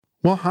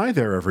Well, hi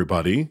there,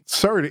 everybody.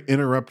 Sorry to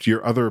interrupt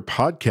your other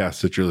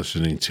podcasts that you're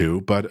listening to,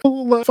 but a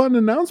little fun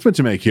announcement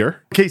to make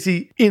here.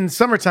 Casey, in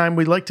summertime,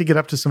 we like to get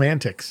up to some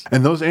antics.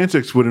 And those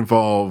antics would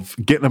involve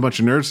getting a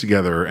bunch of nerds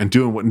together and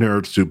doing what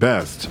nerds do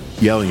best,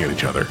 yelling at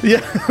each other.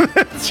 Yeah,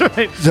 that's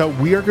right. So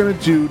we are going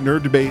to do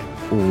Nerd Debate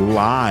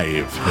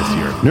live this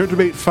year. Nerd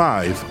Debate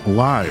 5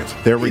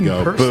 live. There we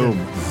go. Person. Boom.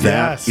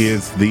 That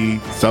is the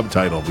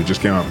subtitle. We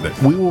just came up with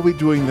it. We will be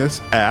doing this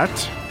at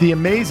the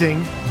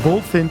amazing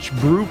Bullfinch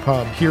Brew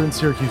Pub here in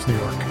Syracuse, New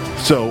York.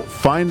 So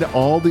find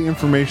all the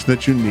information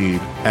that you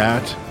need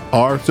at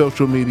our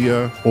social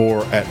media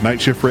or at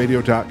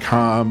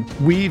nightshiftradio.com.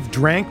 We've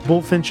drank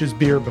Bullfinch's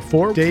beer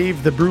before.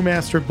 Dave, the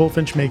brewmaster at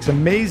Bullfinch, makes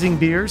amazing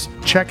beers.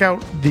 Check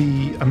out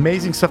the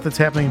amazing stuff that's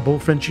happening in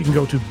Bullfinch. You can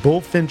go to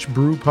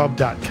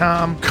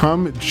bullfinchbrewpub.com.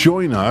 Come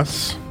join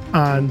us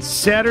on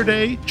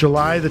Saturday,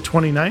 July the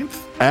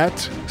 29th at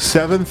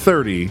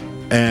 7:30.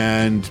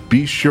 And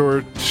be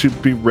sure to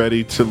be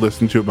ready to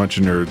listen to a bunch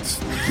of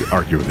nerds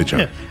argue with each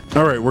other. Yeah.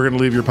 All right, we're going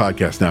to leave your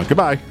podcast now.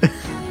 Goodbye.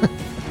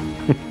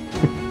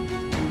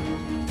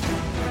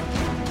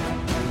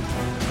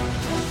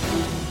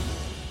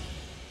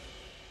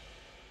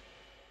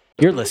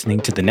 You're listening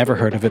to the Never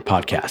Heard of It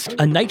podcast,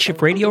 a Night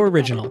Shift Radio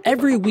original.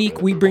 Every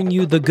week we bring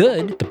you the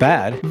good, the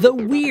bad, the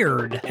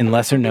weird, and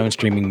lesser known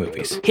streaming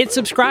movies. Hit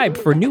subscribe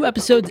for new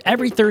episodes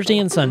every Thursday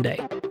and Sunday.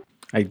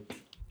 I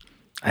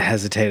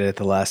hesitated at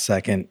the last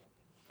second,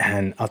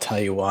 and I'll tell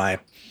you why.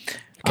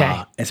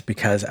 Okay. It's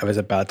because I was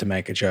about to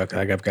make a joke.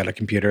 Like, I've got a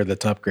computer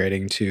that's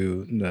upgrading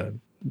to the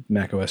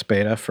macOS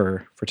beta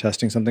for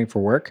testing something for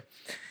work.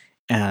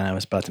 And I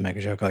was about to make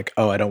a joke like,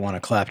 oh, I don't want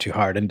to clap too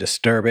hard and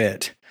disturb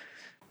it.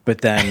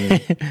 But then...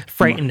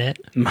 frighten it.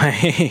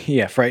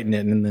 Frighten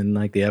it. And then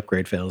like the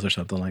upgrade fails or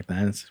something like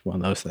that. It's one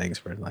of those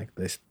things where like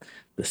the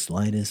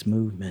slightest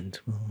movement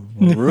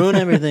will ruin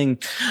everything.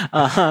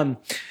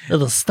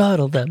 It'll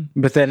startle them.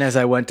 But then as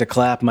I went to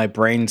clap, my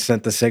brain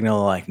sent the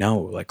signal like, no,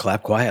 like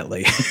clap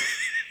quietly.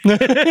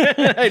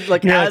 I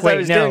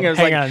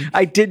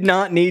did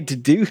not need to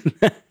do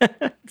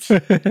that.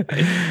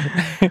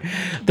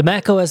 The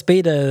macOS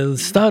beta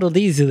startled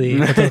easily,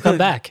 but they'll come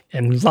back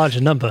in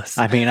larger numbers.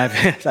 I mean, I've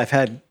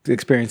had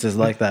experiences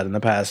like that in the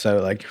past, so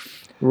like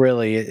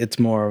really it's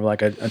more of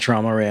like a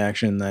trauma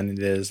reaction than it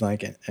is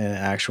like an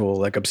actual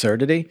like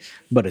absurdity,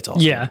 but it's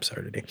also an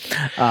absurdity.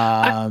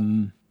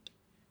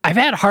 I've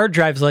had hard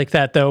drives like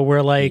that though,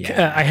 where like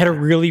I had a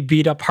really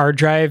beat up hard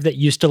drive that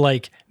used to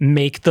like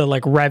make the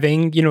like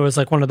revving, you know, it was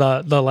like one of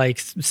the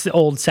like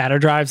old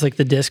SATA drives, like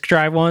the disk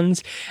drive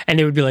ones,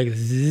 and it would be like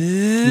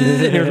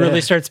zzz, and it would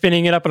really start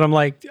spinning it up, and I'm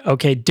like,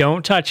 okay,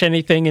 don't touch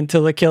anything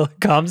until it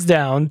calms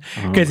down,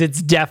 because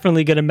it's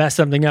definitely going to mess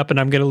something up, and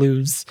I'm going to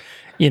lose,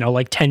 you know,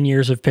 like 10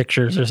 years of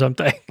pictures or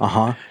something.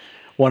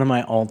 One of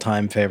my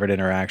all-time favorite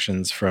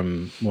interactions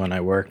from when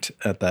I worked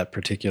at that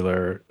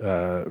particular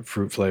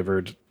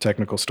fruit-flavored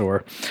technical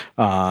store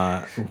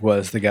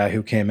was the guy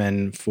who came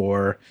in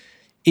for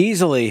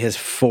easily his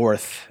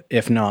fourth,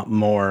 if not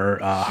more,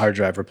 hard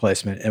drive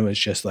replacement, and was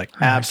just like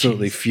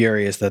absolutely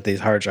furious that these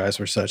hard drives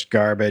were such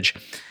garbage.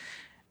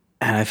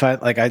 And I find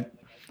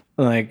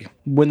like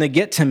when they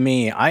get to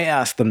me, I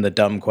ask them the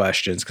dumb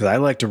questions because I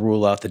like to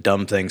rule out the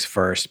dumb things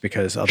first,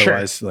 because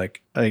otherwise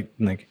like I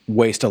like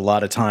waste a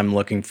lot of time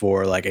looking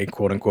for like a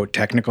quote unquote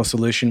technical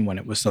solution when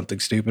it was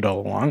something stupid all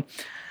along.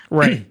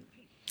 Right.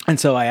 And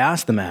so I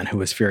asked the man who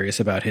was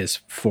furious about his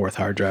fourth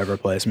hard drive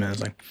replacement, I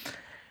was like,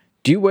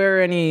 do you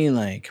wear any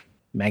like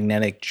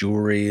magnetic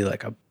jewelry,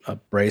 like a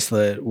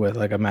bracelet with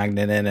like a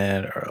magnet in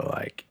it, or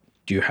like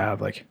do you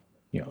have like,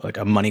 you know, like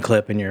a money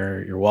clip in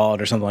your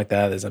wallet or something like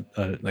that? There's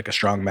like a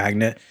strong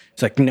magnet.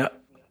 It's like, no,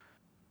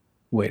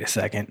 wait a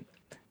second.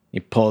 He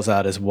pulls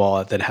out his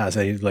wallet that has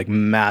a like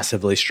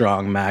massively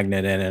strong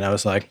magnet in it. And I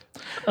was like,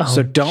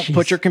 so don't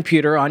put your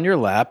computer on your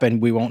lap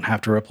and we won't have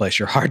to replace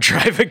your hard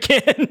drive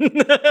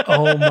again.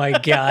 Oh my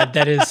God,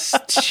 that is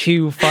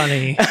too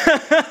funny.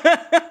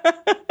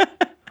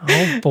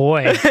 Oh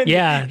boy.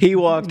 Yeah. He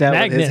walked out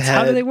Magnets, with his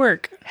how do they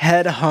work?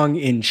 Head hung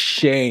in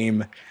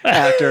shame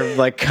after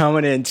like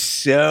coming in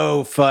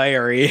so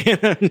fiery.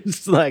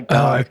 It's like,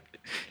 dog,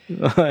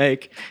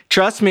 like,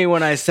 trust me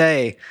when I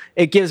say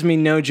it gives me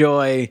no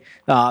joy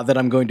that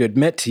I'm going to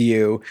admit to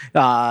you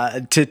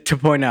to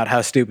point out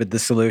how stupid the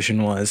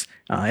solution was.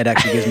 It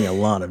actually gives me a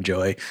lot of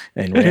joy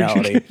in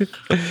reality.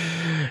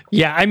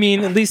 Yeah, I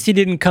mean, at least he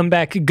didn't come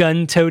back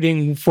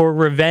gun-toting for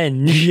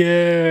revenge.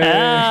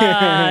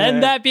 Yeah.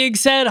 And that being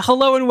said,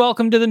 hello and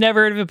welcome to the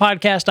Never Heard of It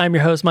podcast. I'm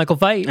your host, Michael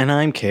Veit. And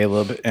I'm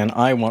Caleb, and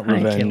I want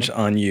revenge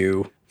on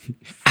you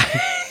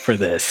for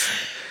this.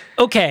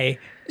 Okay,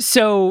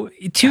 so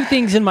two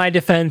things in my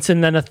defense,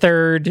 and then a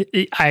third.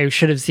 I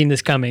should have seen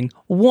this coming.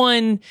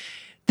 One,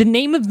 the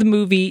name of the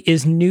movie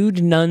is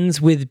Nude, Nuns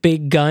with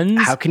Big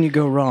Guns. How can you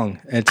go wrong?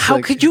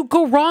 How could you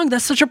go wrong?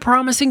 That's such a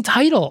promising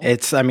title.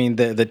 I mean,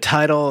 the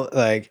title,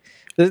 like,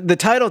 the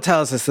title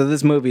tells us that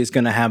this movie is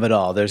going to have it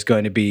all. There's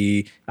going to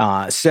be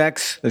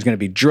sex, there's going to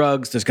be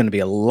drugs, there's going to be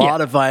a lot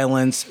of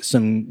violence,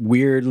 some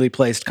weirdly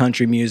placed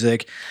country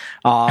music,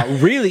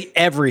 really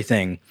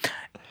everything.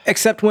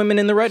 Except women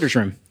in the writer's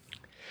room.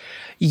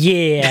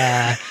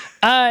 Yeah.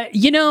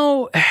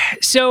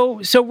 So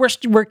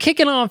we're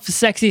kicking off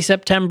Sexy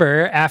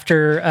September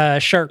after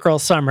Shark Girl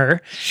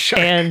Summer.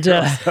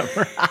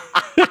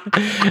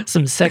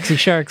 Some sexy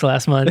sharks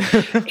last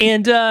month.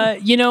 And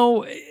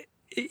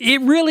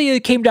it really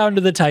came down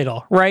to the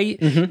title,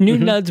 right?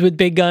 Nude Nuns with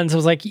Big Guns. I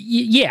was like,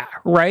 yeah,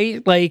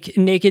 right? Like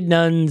naked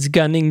nuns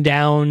gunning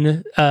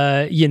down,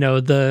 the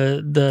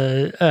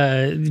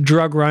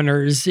drug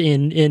runners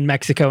in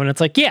Mexico. And it's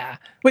like, yeah,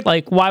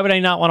 like, why would I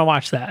not want to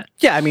watch that?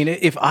 Yeah, I mean,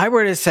 if I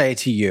were to say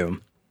to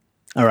you,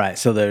 all right,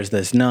 so there's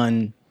this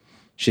nun.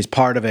 She's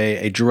part of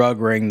a drug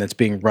ring that's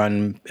being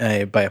run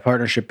by a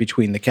partnership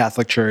between the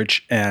Catholic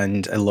Church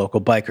and a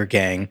local biker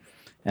gang.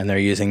 And they're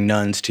using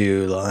nuns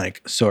to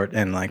like sort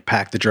and like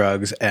pack the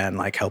drugs and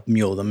like help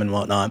mule them and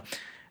whatnot.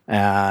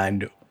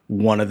 And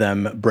one of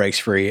them breaks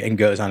free and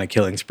goes on a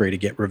killing spree to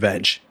get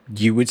revenge.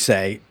 You would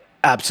say,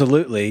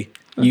 absolutely,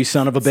 you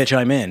son of a bitch,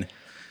 I'm in.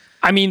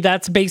 I mean,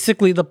 that's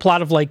basically the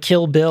plot of like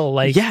Kill Bill.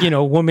 Like,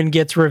 woman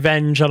gets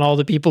revenge on all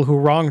the people who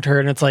wronged her.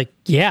 And it's like,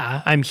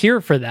 yeah, I'm here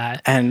for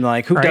that. And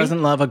like, who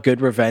doesn't love a good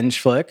revenge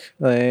flick?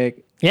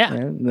 Like, yeah.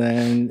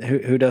 Then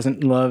who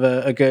doesn't love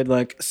a good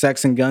like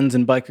sex and guns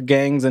and biker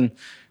gangs and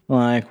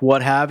like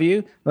what have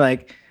you?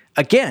 Like,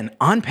 again,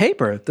 on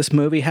paper, this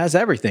movie has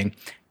everything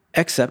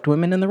except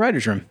women in the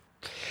writer's room.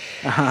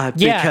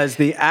 Because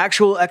the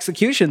actual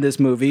execution of this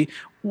movie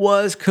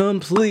was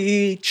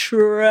complete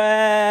trash.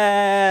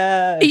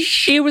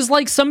 It was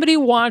like somebody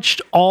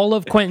watched all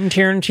of Quentin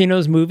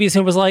Tarantino's movies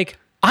and was like,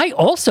 I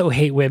also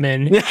hate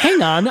women.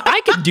 Hang on,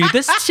 I could do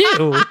this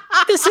too.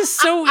 This is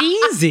so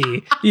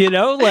easy,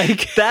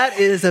 like that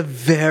is a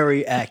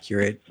very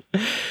accurate,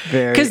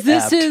 very because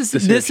this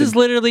is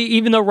literally,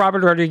 even though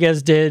Robert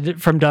Rodriguez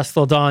did From Dusk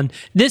Till Dawn,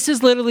 this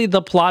is literally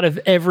the plot of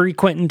every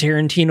Quentin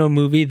Tarantino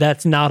movie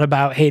that's not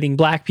about hating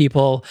black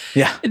people.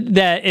 Yeah,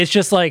 that it's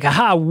just like,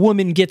 aha,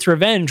 woman gets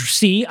revenge.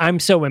 See, I'm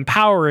so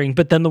empowering,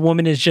 but then the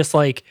woman is just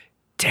like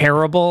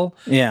terrible,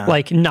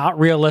 like not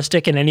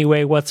realistic in any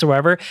way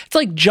whatsoever. It's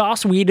like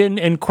Joss Whedon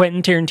and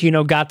Quentin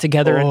Tarantino got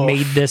together and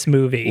made this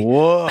movie.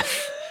 And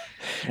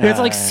it's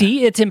like,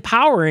 see, it's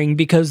empowering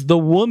because the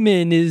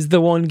woman is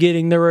the one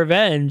getting the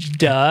revenge.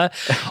 Duh.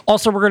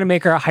 Also, we're gonna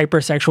make her a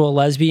hypersexual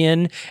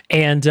lesbian,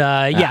 and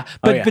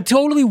but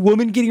totally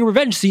woman getting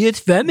revenge. See,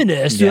 it's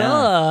feminist.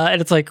 And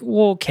it's like,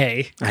 well,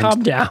 okay,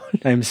 calm down.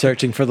 I'm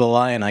searching for the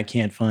lion. I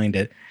can't find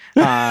it.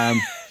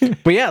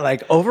 But yeah,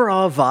 like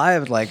overall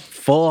vibe, like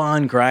full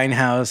on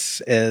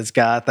Grindhouse has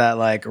got that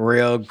like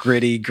real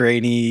gritty,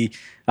 grainy,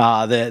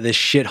 the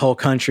shithole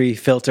country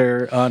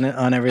filter on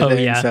everything. Oh,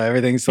 yeah. So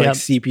everything's like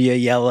sepia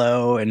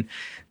yellow, and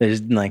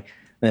there's like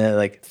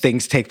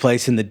things take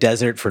place in the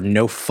desert for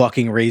no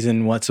fucking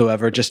reason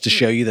whatsoever, just to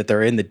show you that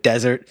they're in the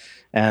desert,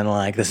 and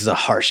like this is a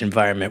harsh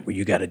environment where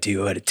you got to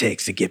do what it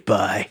takes to get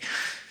by.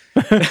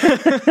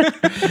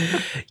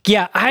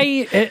 Yeah,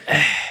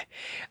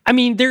 I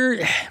mean,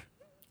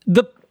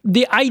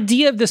 the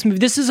idea of this movie,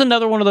 this is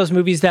another one of those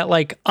movies that,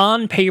 like,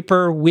 on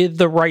paper, with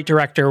the right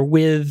director,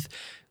 with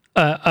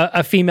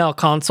a female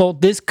console,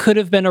 this could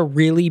have been a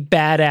really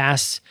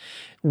badass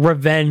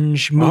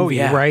revenge movie,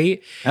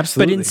 right?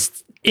 Absolutely.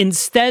 But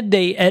instead,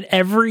 they, at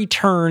every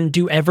turn,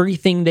 do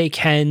everything they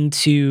can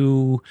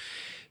to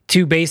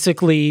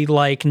basically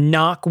like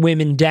knock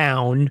women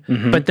down,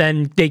 but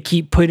then they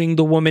keep putting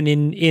the woman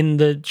in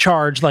the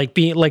charge, like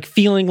being like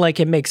feeling like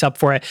it makes up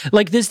for it.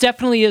 Like this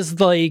definitely is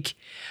like,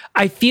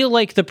 I feel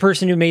like the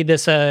person who made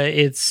this,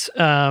 it's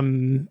I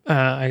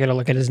gotta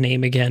look at his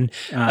name again.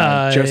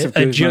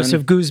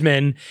 Joseph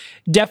Guzman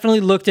definitely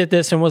looked at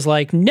this and was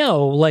like,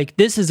 no, like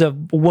this is a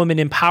woman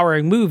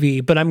empowering movie,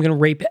 but I'm gonna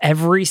rape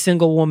every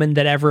single woman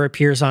that ever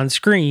appears on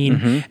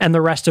screen, and the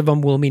rest of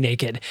them will be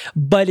naked.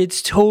 But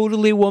it's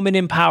totally woman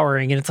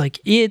empowering, and it's like,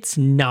 it's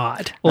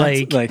not.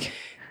 Like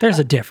there's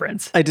a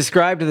difference. I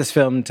described this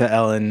film to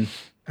Ellen,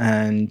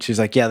 and she's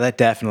like, yeah, that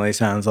definitely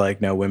sounds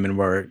like no women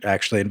were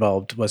actually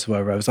involved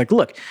whatsoever. I was like,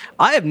 look,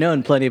 I have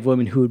known plenty of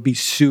women who would be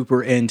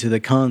super into the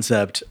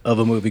concept of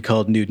a movie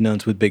called Nude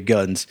Nuns with Big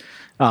Guns.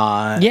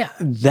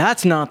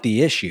 That's not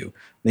the issue.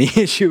 The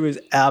issue is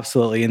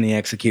absolutely in the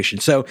execution.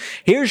 So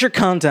here's your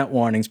content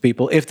warnings,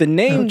 people. If the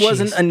name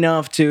wasn't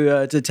enough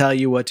to tell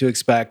you what to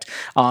expect,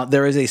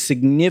 there is a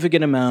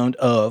significant amount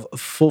of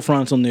full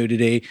frontal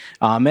nudity,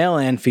 male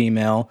and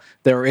female.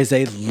 There is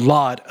a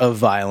lot of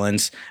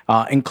violence,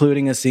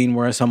 including a scene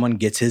where someone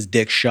gets his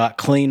dick shot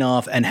clean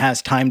off and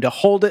has time to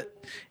hold it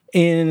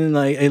in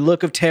like a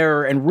look of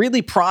terror and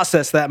really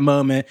process that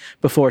moment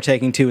before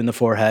taking two in the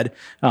forehead,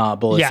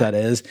 bullets that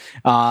is.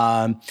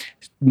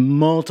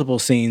 Multiple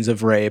scenes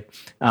of rape,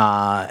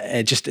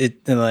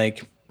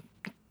 like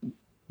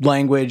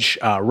language,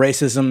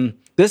 racism.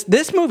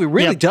 This movie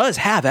really does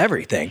have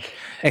everything.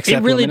 Except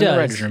it really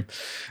does.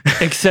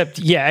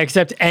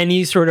 except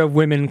any sort of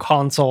women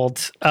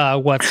consult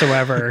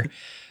whatsoever.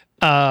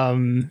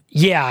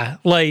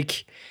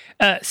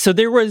 So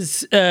there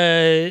was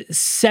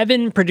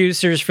 7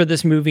 producers for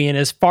this movie, and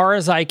as far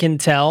as I can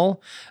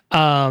tell,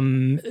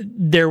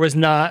 there was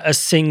not a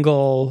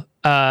single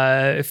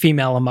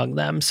female among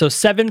them. So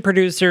 7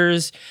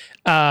 producers,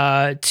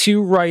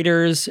 2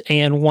 writers,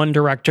 and 1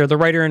 director. The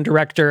writer and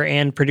director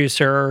and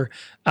producer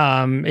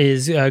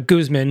is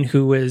Guzman,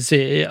 who is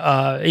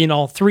in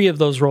all 3 of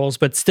those roles,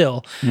 but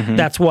still,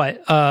 that's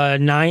what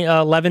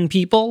 11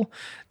 people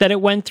that it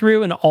went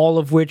through, and all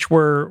of which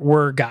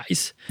were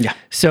guys. Yeah.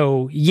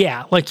 So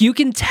yeah, like you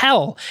can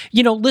tell.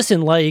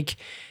 Listen, like,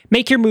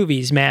 make your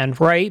movies, man,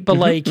 right?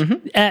 But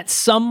at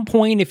some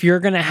point, if you're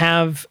going to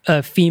have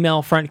a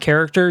female front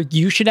character,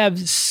 you should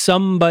have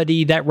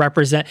somebody that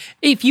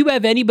if you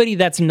have anybody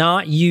that's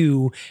not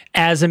you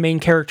as a main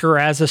character or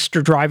as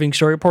a driving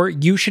story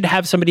part, you should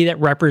have somebody that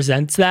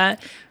represents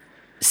that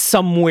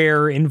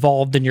somewhere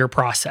involved in your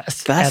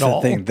process. That's at the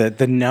all. thing.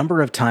 The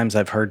number of times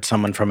I've heard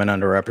someone from an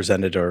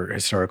underrepresented or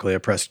historically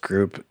oppressed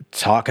group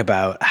talk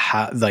about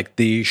how, like,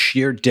 the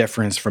sheer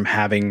difference from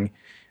having,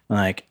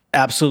 like,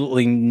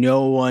 absolutely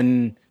no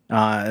one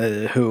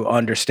who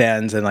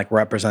understands and, like,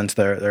 represents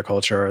their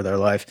culture or their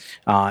life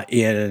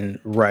in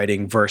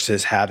writing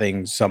versus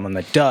having someone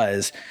that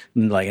does,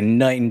 like, a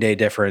night and day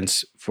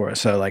difference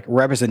so, like,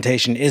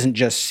 representation isn't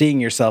just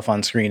seeing yourself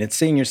on screen, it's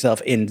seeing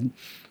yourself in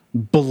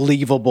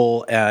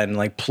believable and,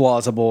 like,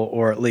 plausible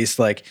or at least,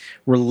 like,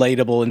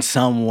 relatable in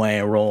some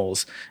way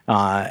roles.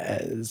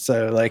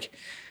 So, like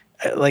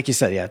you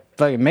said, yeah,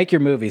 fucking make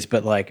your movies,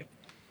 but, like,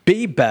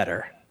 be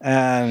better.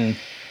 And,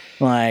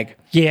 like,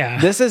 yeah,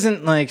 this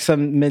isn't like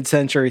some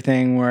mid-century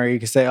thing where you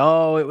can say,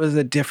 "Oh, it was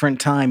a different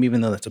time,"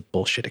 even though that's a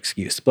bullshit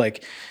excuse. But,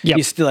 like,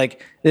 you still,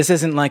 like, this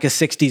isn't like a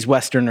 '60s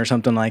Western or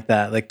something like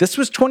that. Like, this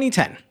was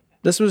 2010.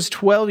 This was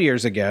 12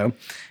 years ago,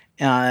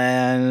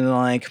 and,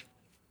 like,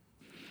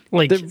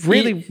 there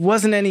really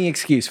wasn't any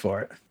excuse for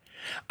it.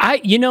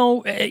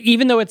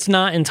 Even though it's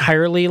not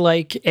entirely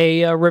like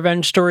a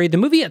revenge story, the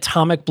movie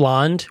Atomic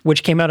Blonde,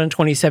 which came out in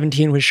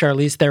 2017 with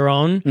Charlize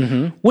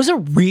Theron, was a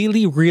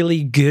really,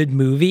 really good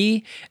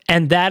movie.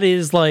 And that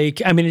is,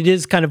 like, I mean, it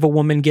is kind of a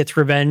woman gets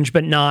revenge,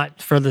 but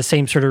not for the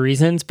same sort of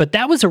reasons. But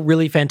that was a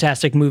really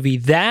fantastic movie.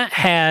 That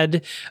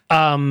had,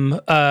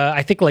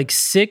 I think, like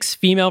 6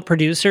 female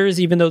producers,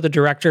 even though the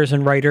directors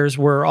and writers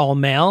were all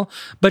male.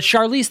 But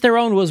Charlize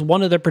Theron was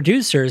one of the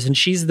producers, and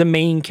she's the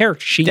main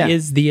character. She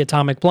is the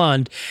Atomic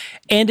Blonde.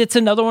 And it's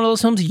another one of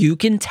those films you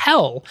can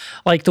tell,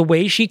 like, the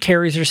way she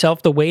carries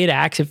herself, the way it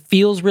acts, it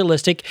feels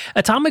realistic.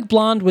 Atomic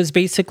Blonde was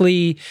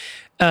basically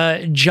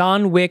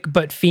John Wick,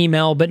 but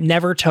female, but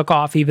never took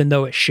off, even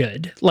though it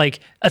should. Like,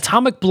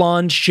 Atomic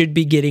Blonde should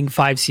be getting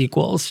 5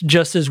 sequels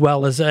just as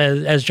well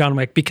as John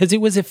Wick, because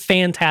it was a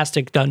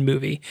fantastic done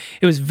movie.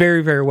 It was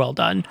very, very well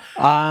done.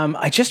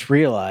 I just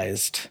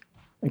realized,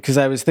 because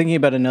I was thinking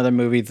about another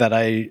movie that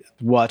I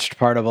watched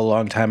part of a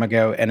long time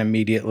ago and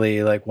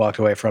immediately, like, walked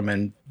away from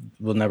and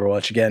will never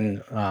watch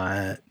again.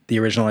 The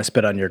original I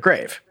Spit on Your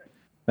Grave.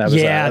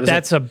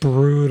 That's a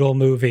brutal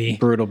movie.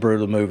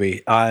 Brutal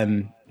movie.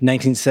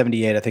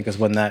 1978, I think, is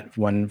when that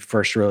one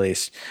first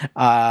released.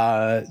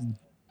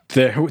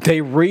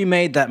 They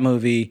remade that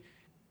movie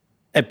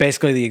at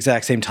basically the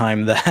exact same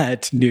time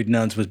that Nude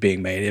Nuns was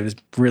being made. It was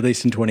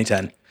released in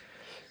 2010.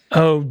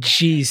 Oh,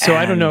 geez. So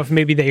I don't know if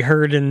maybe they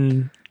heard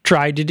and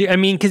tried to do. I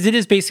mean, because it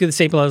is basically the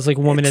same plot as, like,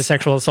 a woman is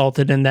sexual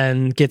assaulted and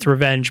then gets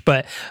revenge.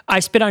 But I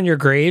Spit on Your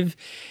Grave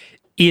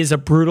is a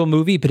brutal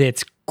movie, but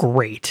it's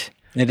great.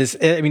 It is.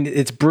 I mean,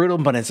 it's brutal,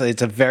 but it's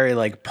a very,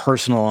 like,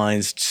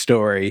 personalized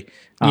story.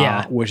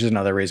 Which is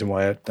another reason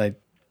why I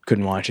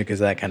couldn't watch it, because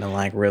that kind of,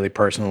 like, really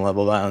personal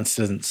level violence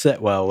doesn't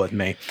sit well with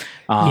me.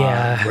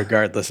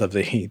 Regardless of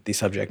the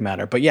subject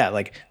matter. But yeah,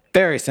 like,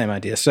 very same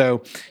idea.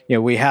 So,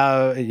 we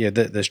have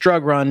this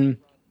drug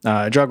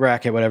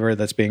racket, whatever,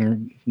 that's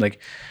being, like,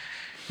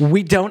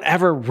 we don't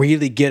ever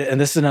really get it. And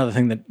this is another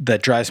thing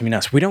that drives me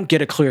nuts. We don't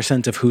get a clear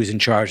sense of who's in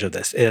charge of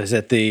this. Is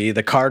it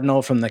the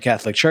cardinal from the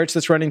Catholic Church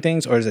that's running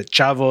things, or is it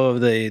Chavo,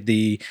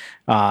 the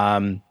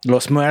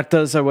Los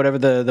Muertos, or whatever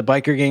the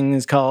biker gang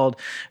is called?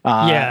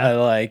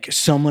 Like,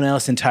 someone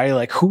else entirely.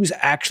 Like, who's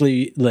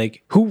actually,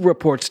 like, who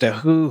reports to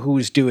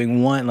who's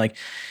doing what? Like,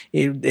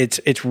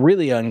 it's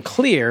really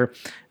unclear.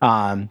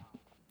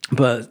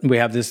 But we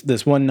have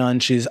this one nun.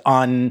 She's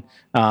on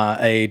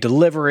a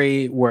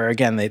delivery where,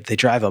 again, they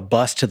drive a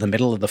bus to the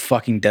middle of the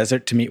fucking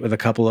desert to meet with a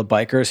couple of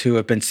bikers who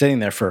have been sitting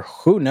there for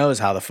who knows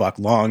how the fuck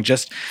long,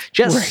 just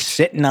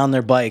sitting on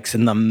their bikes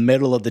in the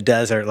middle of the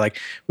desert. Like,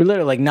 we're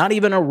literally, like, not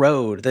even a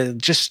road. They're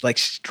just, like,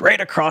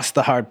 straight across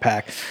the hard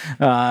pack,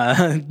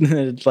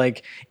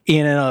 like,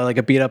 in like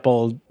a beat up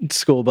old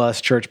school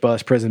bus, church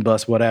bus, prison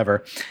bus,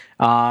 whatever.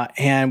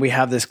 And we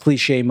have this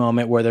cliche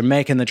moment where they're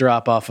making the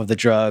drop off of the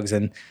drugs,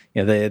 and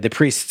the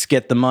priests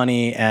get the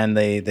money and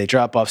they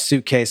drop off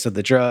suitcases of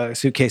the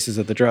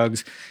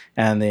drugs,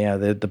 and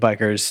the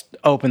bikers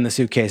open the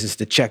suitcases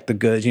to check the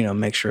goods,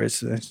 make sure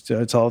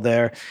it's all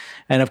there.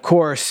 And of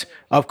course,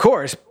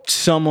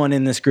 someone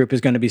in this group is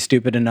going to be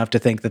stupid enough to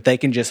think that they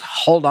can just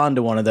hold on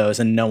to one of those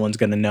and no one's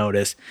going to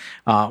notice,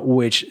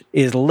 which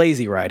is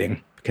lazy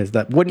writing, because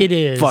that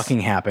wouldn't fucking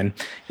happen.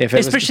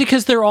 Especially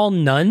because they're all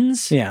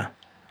nuns. Yeah.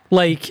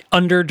 like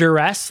under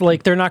duress.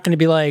 Like they're not going to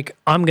be like,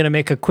 I'm going to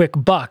make a quick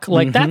buck.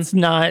 Like that's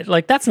not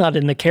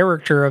in the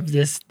character of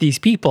these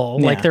people.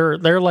 Yeah. Like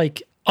they're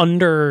like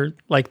under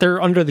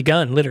the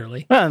gun,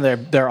 literally. Well,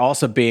 they're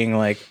also being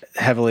like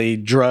heavily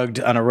drugged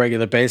on a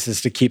regular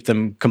basis to keep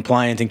them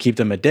compliant and keep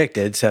them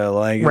addicted. So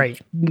like,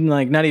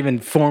 like not even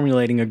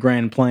formulating a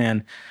grand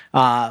plan.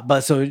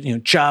 But so,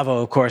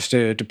 Chavo, of course,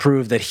 to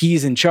prove that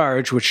he's in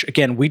charge, which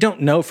again, we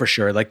don't know for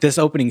sure. Like this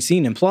opening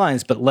scene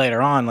implies, but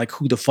later on, like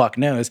who the fuck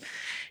knows?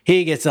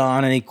 He gets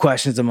on and he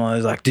questions them all.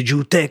 He's like, "Did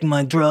you take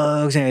my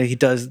drugs?" And he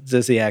does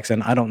the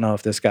accent. I don't know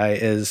if this guy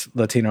is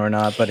Latino or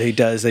not, but he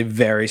does a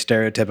very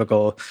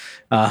stereotypical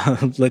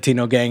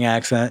Latino gang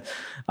accent.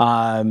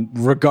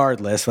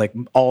 Regardless, like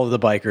all of the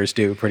bikers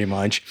do pretty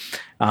much.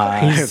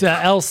 He's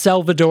El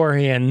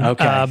Salvadorian,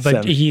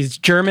 but he's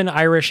German,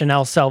 Irish, and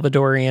El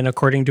Salvadorian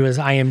according to his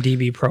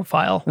IMDb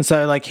profile. And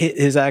so, like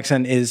his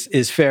accent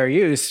is fair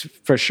use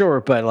for sure,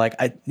 but like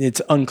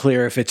it's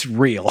unclear if it's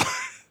real.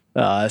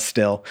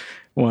 Still,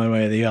 one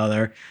way or the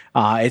other,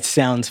 it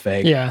sounds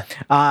fake. Yeah.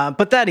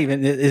 But that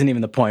isn't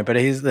even the point. But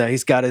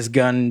he's got his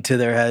gun to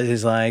their head.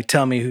 He's like,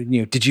 "Tell me,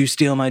 did you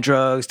steal my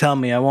drugs? Tell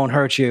me, I won't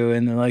hurt you."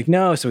 And they're like,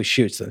 "No." So he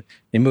shoots them.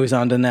 He moves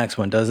on to the next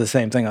one. Does the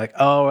same thing. Like,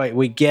 "Oh, right,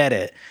 we get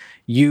it.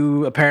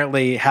 You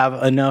apparently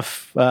have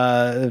enough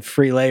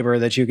free labor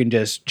that you can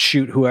just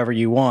shoot whoever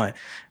you want.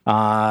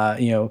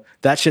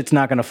 That shit's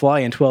not going to fly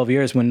in 12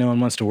 years when no one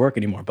wants to work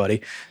anymore,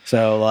 buddy.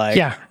 So like,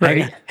 yeah,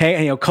 right.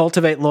 Hey,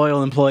 cultivate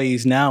loyal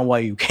employees now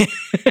while you can."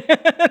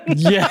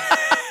 Yeah.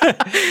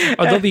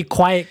 Or they'll be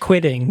quiet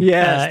quitting.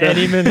 Yes. And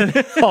even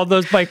all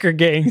those biker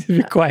gangs will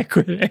be quiet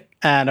quitting.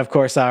 And of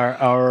course,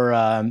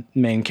 our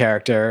main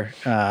character,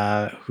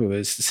 who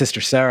is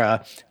Sister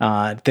Sarah,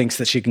 thinks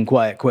that she can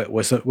quiet quit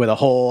with a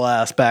whole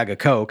ass bag of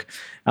coke,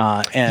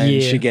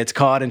 and she gets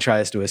caught and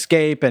tries to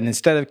escape. And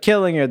instead of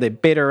killing her, they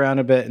bait her around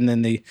a bit, and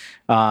then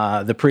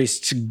the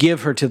priests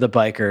give her to the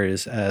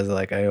bikers as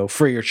like,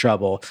 free your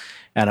trouble.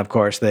 And of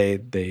course,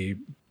 they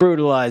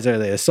brutalize her,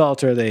 they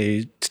assault her,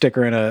 they stick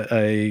her in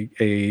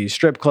a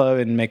strip club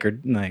and make her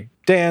like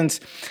dance,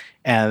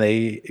 and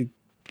they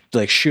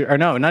like shoot, or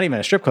no, not even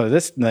a strip club. They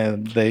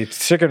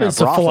stick her in a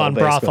brothel. A full-on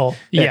brothel.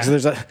 Yeah.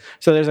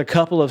 So there's a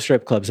couple of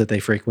strip clubs that they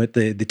frequent: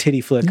 the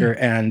Titty Flicker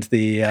and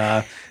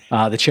the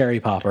Cherry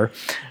Popper.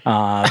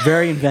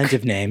 Very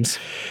inventive names.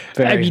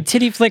 I mean,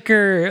 Titty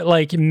Flicker,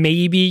 like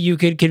maybe you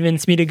could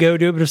convince me to go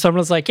to it, but if someone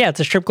was like, "Yeah, it's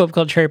a strip club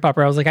called Cherry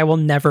Popper," I was like, I will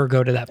never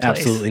go to that place.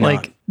 Absolutely not.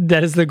 Like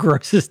that is the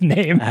grossest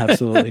name.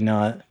 Absolutely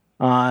not.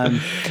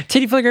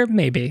 Titty Flicker,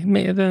 maybe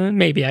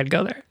I'd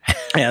go there.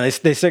 Yeah,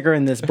 they stick her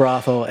in this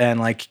brothel and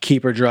like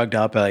keep her drugged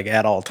up like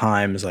at all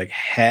times, like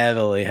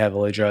heavily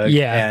drugged.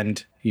 Yeah,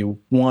 and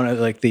one of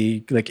like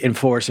the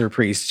enforcer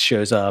priest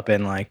shows up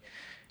and like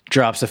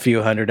drops a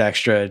few hundred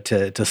extra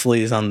to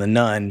sleaze on the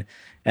nun,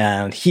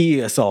 and he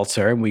assaults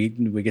her, and we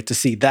get to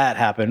see that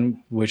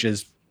happen, which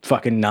is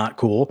fucking not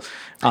cool.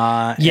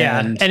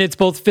 And it's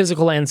both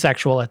physical and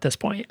sexual at this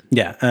point.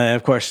 Yeah,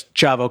 of course,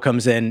 Chavo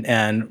comes in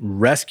and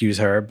rescues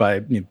her by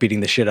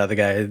beating the shit out of the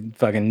guy,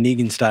 fucking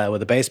Negan style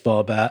with a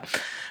baseball bat.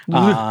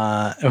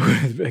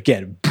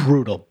 Again,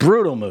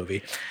 brutal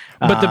movie.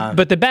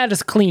 But the bat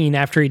is clean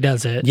after he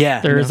does it.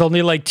 Yeah, there's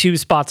only like 2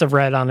 spots of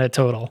red on it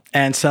total.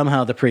 And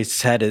somehow the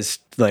priest's head is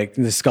like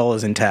the skull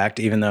is intact,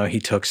 even though he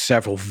took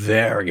several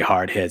very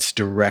hard hits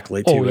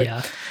directly to it.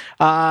 Yeah.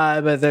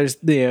 But there's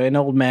an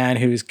old man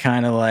who's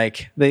kind of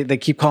like they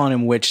keep calling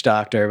him witch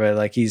doctor, but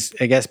like he's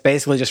I guess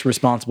basically just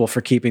responsible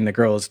for keeping the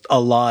girls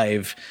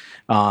alive.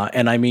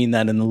 And I mean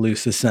that in the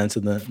loosest sense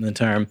of the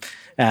term.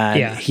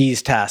 And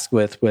he's tasked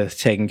with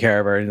taking care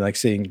of her and like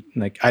seeing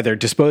like either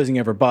disposing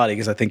of her body,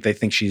 because I think they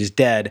think she's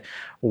dead,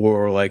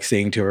 or like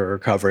seeing to her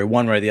recovery.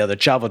 One way or the other.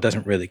 Chavo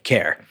doesn't really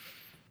care.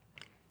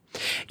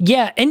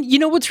 Yeah, and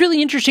what's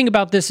really interesting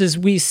about this is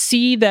we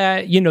see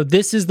that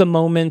this is the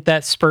moment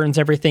that spurns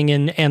everything,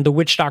 and the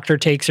witch doctor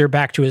takes her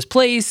back to his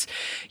place.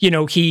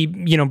 He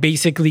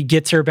basically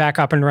gets her back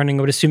up and running.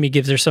 I would assume he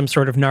gives her some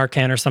sort of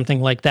Narcan or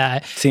something like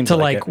that. Seems to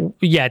like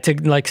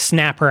to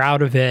snap her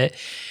out of it.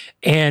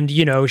 And,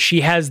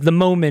 she has the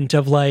moment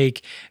of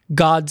like,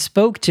 God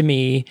spoke to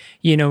me,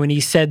 and he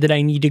said that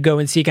I need to go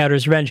and seek out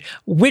his revenge,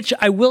 which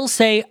I will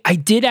say, I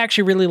did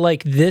actually really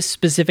like this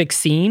specific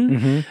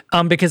scene,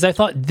 because I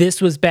thought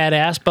this was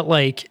badass, but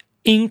like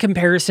in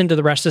comparison to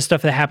the rest of the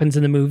stuff that happens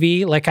in the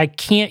movie, like I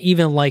can't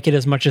even like it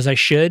as much as I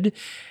should,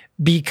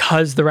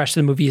 because the rest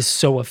of the movie is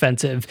so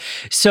offensive.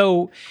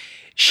 So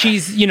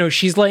she's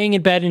laying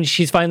in bed and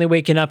she's finally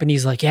waking up, and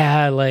he's like,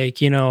 yeah,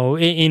 like,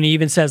 and he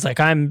even says like,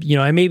 I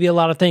may be a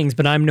lot of things,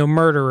 but I'm no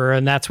murderer.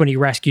 And that's when he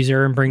rescues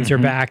her and brings her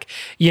back,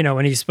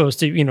 and he's supposed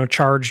to,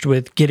 charged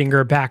with getting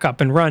her back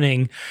up and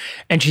running.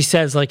 And she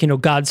says like,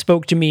 God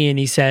spoke to me and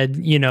he said,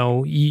 you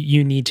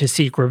need to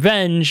seek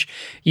revenge,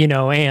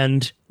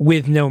 and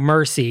with no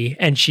mercy.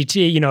 And she,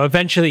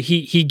 eventually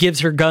he gives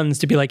her guns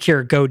to be like,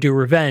 here, go do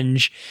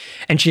revenge.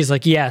 And she's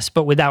like, yes,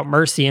 but without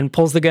mercy, and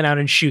pulls the gun out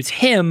and shoots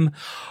him,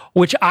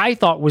 which I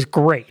thought was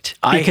great,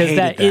 because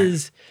that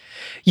is,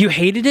 You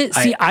hated it?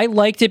 See, I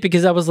liked it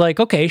because I was like,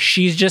 okay,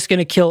 she's just going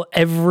to kill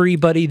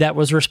everybody that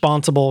was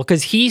responsible,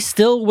 because he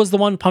still was the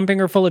one pumping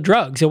her full of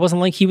drugs. It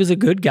wasn't like he was a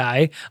good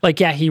guy. Like,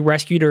 yeah, he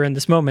rescued her in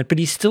this moment, but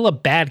he's still a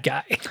bad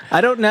guy.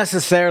 I don't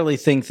necessarily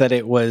think that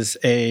it was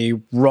a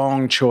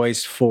wrong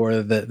choice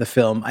for the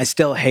film. I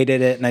still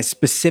hated it, and I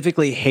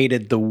specifically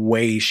hated the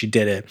way she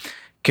did it,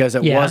 because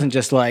it wasn't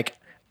just like,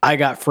 I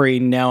got free,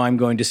 now I'm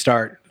going to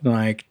start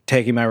like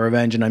taking my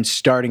revenge, and I'm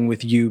starting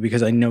with you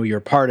because I know you're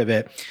part of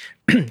it.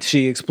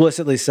 She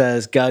explicitly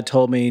says, God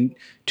told me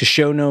to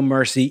show no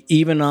mercy,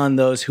 even on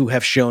those who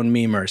have shown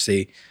me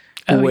mercy,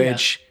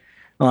 which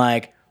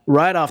like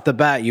right off the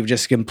bat, you've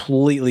just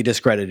completely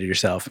discredited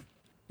yourself.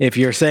 If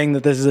you're saying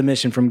that this is a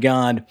mission from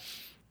God,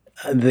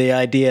 the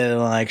idea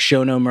like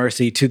show no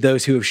mercy to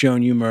those who have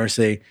shown you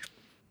mercy,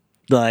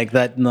 like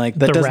that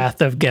the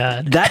wrath of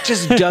God. That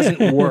just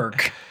doesn't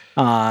work.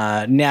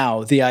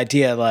 Now the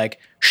idea like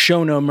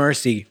show no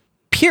mercy,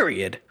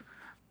 period.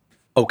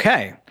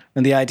 Okay.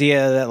 And the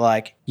idea that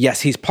like,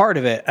 yes, he's part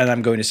of it and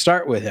I'm going to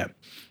start with him.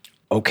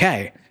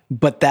 Okay.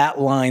 But that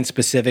line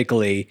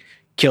specifically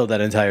killed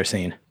that entire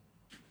scene.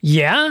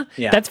 Yeah,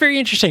 that's very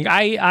interesting.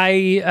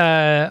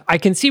 I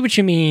can see what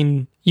you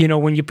mean, you know,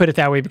 when you put it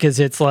that way, because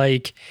it's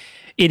like,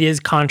 it is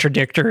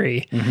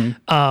contradictory.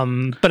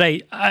 But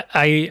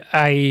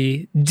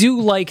I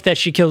do like that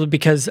she killed it,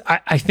 because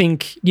I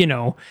think, you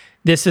know,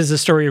 this is a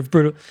story of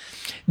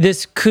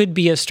this could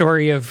be a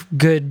story of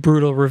good,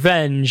 brutal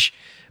revenge,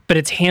 but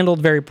it's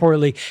handled very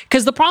poorly.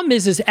 Because the problem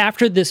is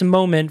after this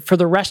moment, for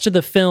the rest of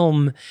the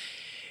film,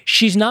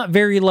 she's not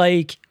very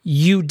like,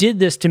 you did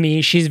this to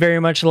me. She's very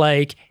much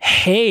like,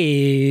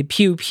 hey,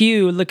 pew,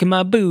 pew, look at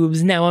my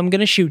boobs. Now I'm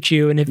going to shoot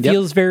you. And it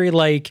feels very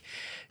like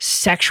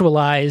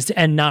sexualized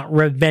and not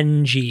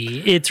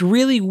revengey. It's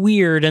really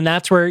weird. And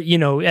that's where, you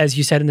know, as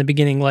you said in the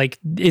beginning, like,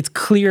 it's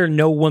clear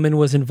no woman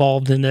was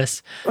involved in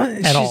this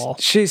at all.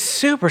 She's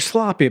super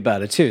sloppy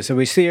about it too. So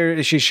we see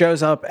her, she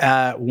shows up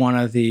at one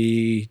of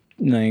the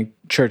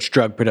church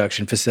drug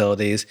production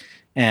facilities,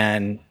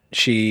 and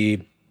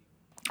she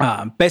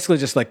basically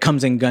just like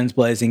comes in guns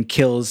blazing,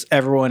 kills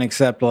everyone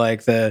except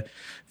like the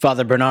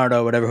Father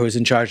Bernardo, whatever, who's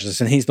in charge of this.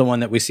 And he's the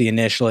one that we see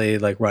initially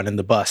like running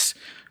the bus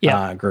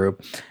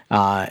group.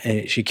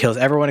 And she kills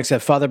everyone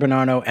except Father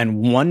Bernardo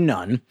and one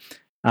nun.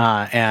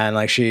 And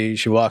like she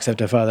walks up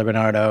to Father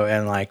Bernardo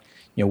and like,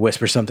 you know,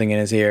 whispers something in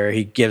his ear.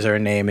 He gives her a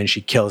name and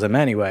she kills him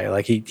anyway.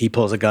 Like he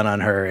pulls a gun on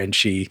her and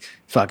she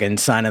fucking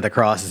sign of the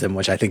crosses him,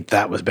 which I think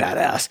that was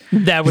badass.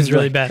 That was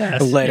really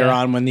badass. Later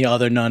on, when the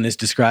other nun is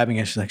describing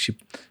it, she's like,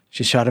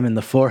 she shot him in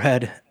the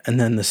forehead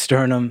and then the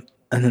sternum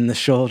and then the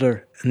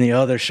shoulder and the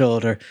other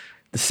shoulder,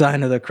 the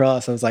sign of the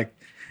cross. I was like,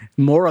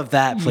 more of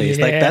that, please.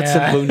 Like, that's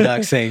some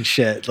Boondock Saints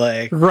shit.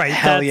 Like, right.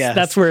 Hell yes.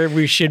 That's where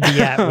we should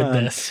be at with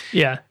this.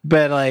 Yeah.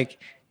 But like,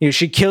 you know,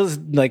 she kills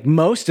like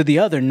most of the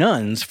other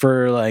nuns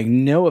for like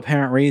no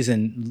apparent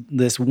reason.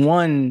 This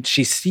one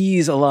she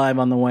sees alive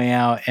on the way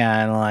out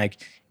and like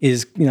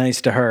is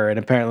nice to her. And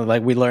apparently,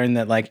 like, we learned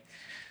that like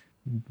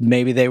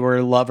maybe they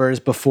were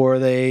lovers before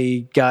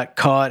they got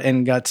caught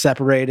and got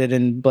separated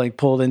and like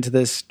pulled into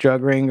this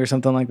drug ring or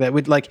something like that.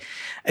 With like,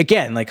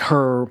 again, like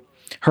her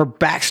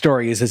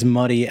backstory is as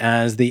muddy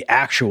as the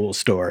actual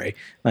story.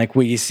 Like,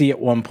 we see at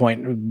one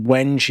point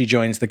when she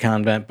joins the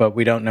convent, but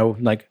we don't know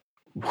like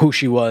who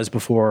she was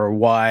before or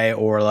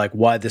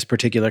why this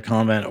particular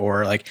convent,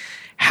 or like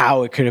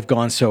how it could have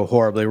gone so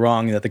horribly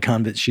wrong that the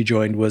convent she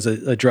joined was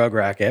a drug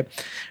racket.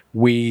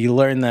 We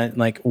learn that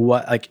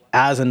like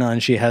as a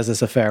nun, she has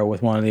this affair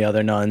with one of the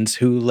other nuns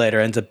who later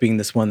ends up being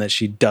this one that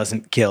she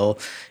doesn't kill,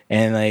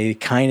 and they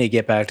kind of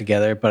get back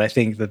together. But I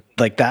think that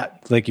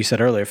like you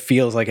said earlier,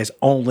 feels like it's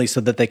only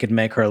so that they could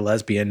make her a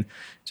lesbian,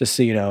 just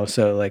so you know,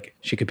 so like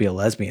she could be a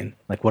lesbian.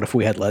 Like, what if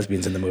we had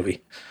lesbians in the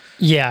movie?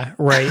 Yeah,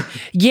 right.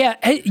 Yeah,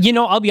 you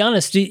know, I'll be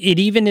honest, it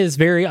even is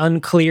very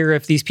unclear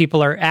if these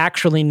people are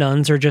actually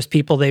nuns or just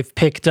people they've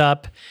picked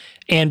up.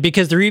 And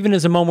because there even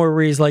is a moment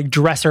where he's like,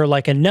 dress her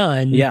like a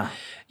nun. Yeah.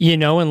 You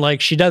know, and like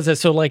she does it.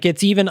 So like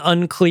it's even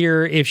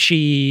unclear if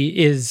she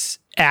is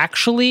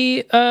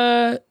actually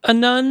a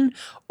nun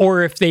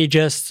or if they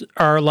just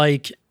are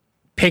like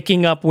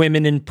picking up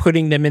women and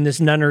putting them in this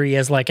nunnery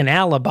as like an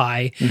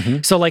alibi.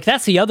 Mm-hmm. So like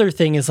that's the other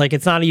thing is like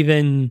it's not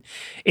even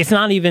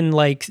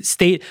like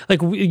state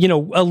like, you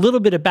know, a little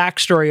bit of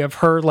backstory of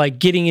her like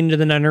getting into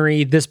the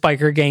nunnery, this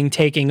biker gang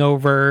taking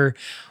over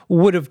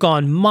would have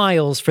gone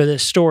miles for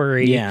this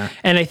story. Yeah.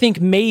 And I think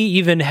may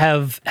even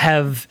have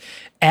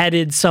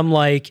added some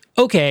like,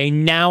 okay,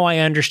 now I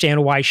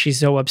understand why she's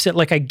so upset.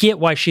 Like I get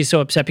why she's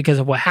so upset because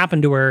of what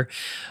happened to her,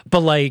 but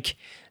like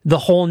the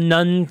whole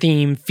nun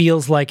theme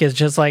feels like it's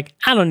just like,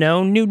 I don't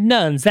know, nude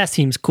nuns. That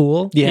seems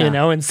cool. Yeah. You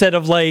know, instead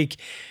of like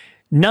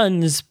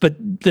nuns, but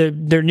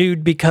they're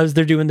nude because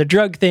they're doing the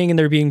drug thing and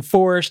they're being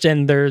forced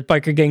and their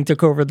biker gang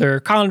took over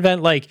their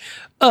convent. Like,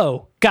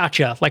 oh,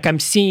 gotcha. Like I'm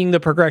seeing the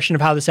progression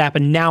of how this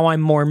happened. Now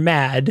I'm more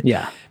mad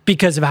yeah,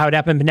 because of how it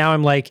happened. But now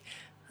I'm like,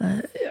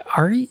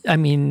 I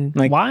mean,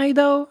 Like, why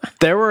though?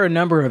 There were a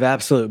number of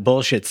absolute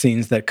bullshit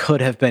scenes that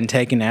could have been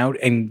taken out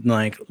and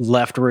like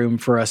left room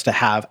for us to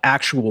have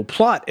actual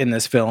plot in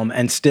this film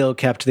and still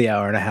kept the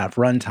hour and a half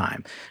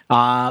runtime.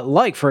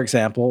 Like, for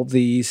example,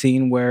 the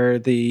scene where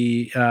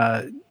the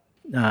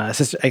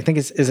sister, I think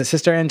is it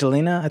Sister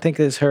Angelina? I think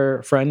is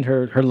her friend,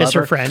 her lover. It's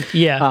her friend,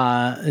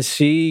 yeah.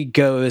 She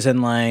goes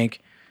and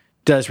like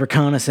does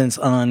reconnaissance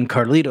on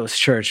Carlito's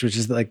church, which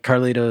is like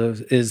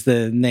Carlito is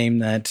the name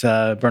that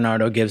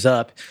Bernardo gives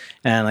up,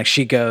 and like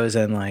she goes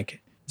and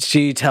like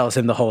she tells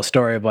him the whole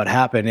story of what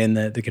happened in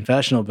the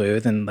confessional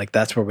booth, and like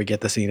that's where we get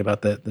the scene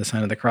about the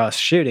sign of the cross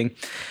shooting.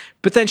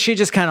 But then she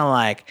just kind of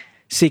like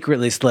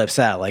secretly slips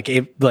out. Like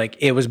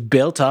it was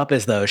built up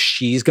as though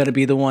she's going to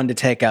be the one to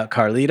take out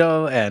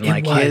Carlito and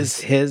like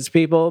his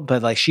people,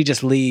 but like she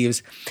just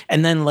leaves,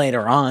 and then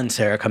later on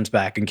Sarah comes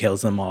back and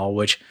kills them all,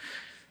 which.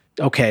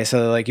 Okay,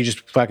 so like you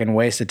just fucking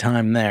wasted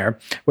time there.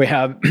 We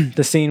have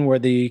the scene where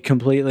the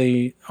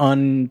completely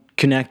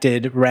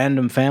unconnected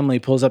random family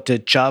pulls up to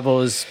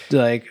Chavo's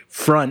like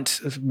front,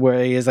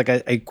 where he has like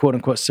a quote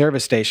unquote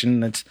service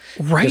station that's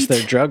just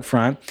their drug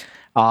front,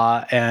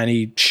 and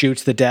he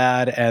shoots the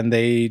dad, and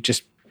they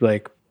just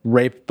like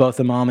rape both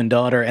the mom and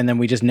daughter, and then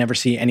we just never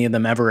see any of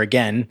them ever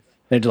again.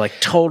 They're like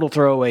total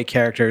throwaway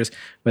characters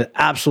with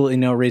absolutely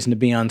no reason to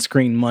be on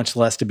screen, much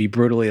less to be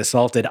brutally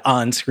assaulted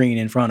on screen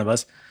in front of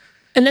us.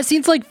 And that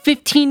scene's like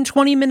 15,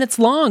 20 minutes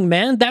long,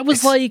 man. That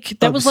was like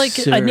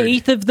an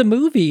eighth of the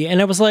movie. And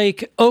I was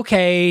like,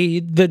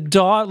 okay,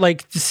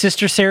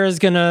 Sister Sarah's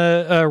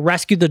gonna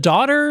rescue the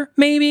daughter,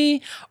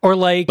 maybe? Or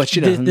like, but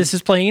she doesn't. This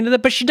is playing into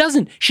that. But she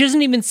doesn't. She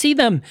doesn't even see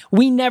them.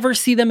 We never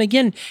see them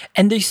again.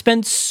 And they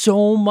spend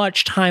so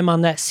much time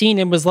on that scene.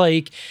 It was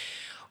like,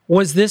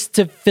 was this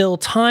to fill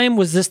time?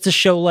 Was this to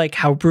show like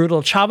how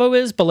brutal Chavo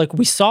is? But like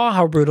we saw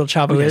how brutal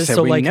Chavo is,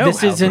 so like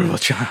this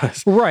isn't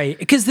right,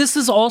 because this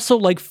is also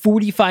like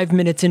 45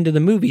 minutes into the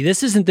movie.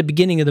 This isn't the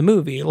beginning of the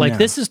movie. Like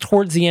this is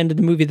towards the end of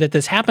the movie that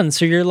this happens.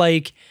 So you're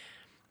like,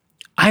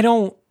 I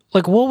don't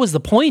like. What was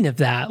the point of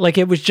that? Like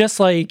it was just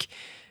like,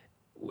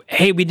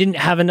 hey, we didn't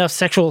have enough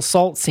sexual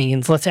assault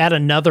scenes. Let's add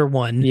another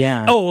one.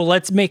 Yeah. Oh,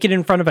 let's make it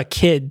in front of a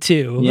kid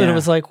too. Yeah. And it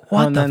was like,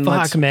 what the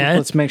fuck, man?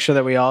 Let's make sure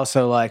that we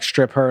also like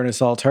strip her and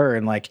assault her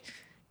and like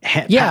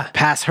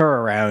pass her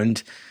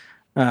around.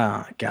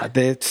 Oh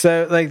God.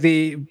 So like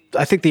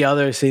I think the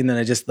other scene that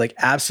I just like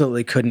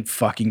absolutely couldn't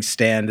fucking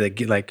stand, that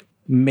like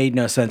made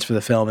no sense for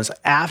the film, is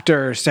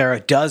after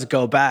Sarah does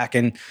go back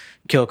and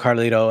kill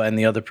Carlito and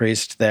the other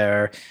priest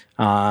there,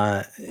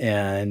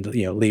 and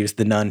leaves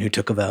the nun who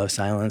took a vow of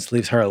silence,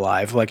 leaves her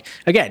alive. Like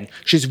again,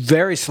 she's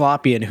very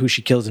sloppy in who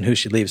she kills and who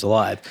she leaves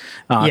alive.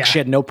 She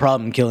had no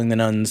problem killing the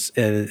nuns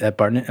at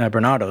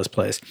Bernardo's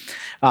place,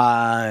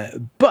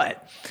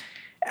 but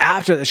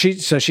after she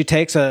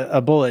takes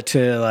a bullet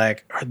to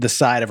like the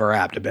side of her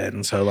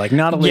abdomen, so like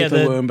not a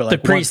lethal wound, but like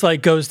the priest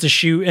like goes to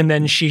shoot and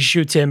then she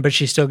shoots him, but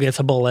she still gets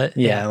a bullet.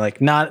 Like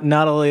not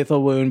a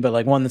lethal wound, but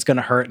like one that's going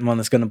to hurt and one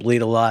that's going to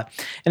bleed a lot.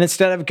 And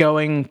instead of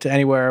going to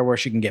anywhere where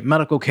she can get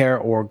medical care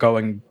or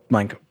going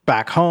like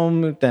back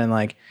home, then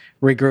like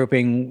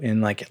regrouping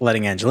and like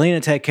letting Angelina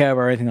take care of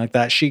her or anything like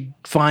that, she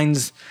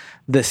finds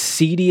the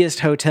seediest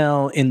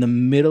hotel in the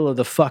middle of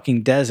the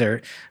fucking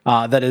desert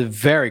that is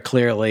very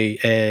clearly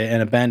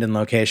an abandoned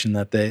location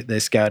that they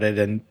scouted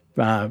and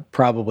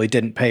probably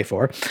didn't pay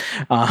for.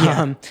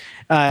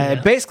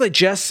 Basically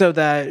just so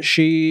that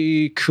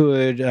she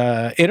could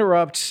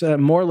interrupt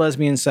more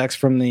lesbian sex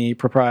from the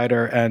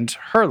proprietor and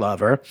her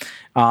lover,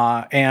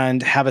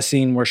 and have a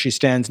scene where she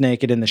stands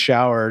naked in the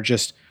shower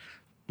just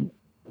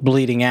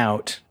bleeding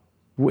out,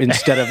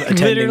 instead of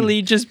attending,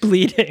 literally just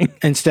bleeding,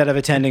 instead of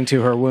attending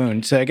to her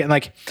wound. So again,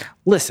 like,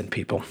 listen,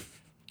 people,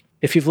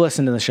 if you've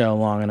listened to the show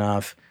long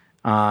enough,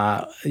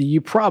 you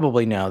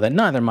probably know that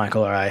neither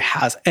Michael or I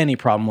has any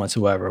problem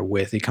whatsoever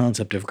with the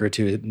concept of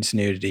gratuitous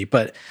nudity,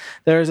 but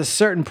there's a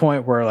certain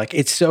point where like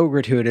it's so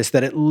gratuitous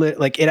that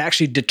it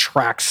actually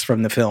detracts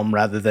from the film,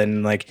 rather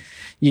than like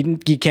you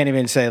can't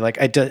even say like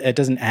it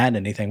doesn't add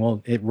anything.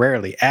 Well, it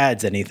rarely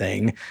adds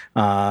anything.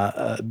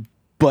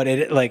 But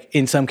it, like,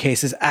 in some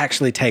cases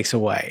actually takes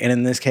away. And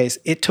in this case,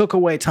 it took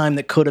away time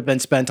that could have been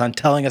spent on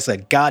telling us a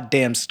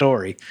goddamn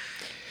story.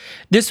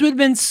 This would have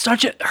been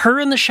her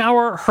in the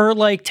shower, her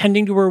like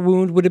tending to her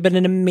wound would have been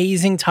an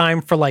amazing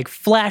time for like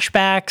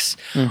flashbacks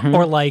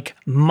or like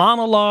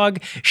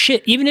monologue.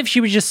 Shit, even if she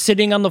was just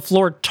sitting on the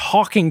floor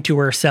talking to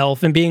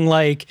herself and being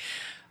like,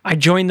 I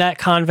joined that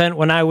convent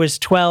when I was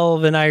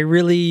 12 and I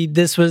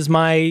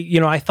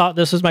thought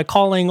this was my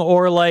calling,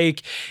 or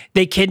like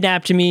they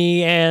kidnapped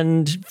me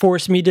and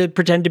forced me to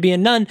pretend to be a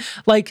nun.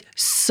 Like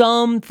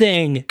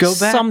something. Go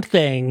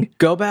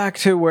back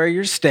to where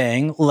you're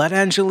staying. Let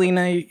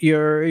Angelina,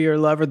 your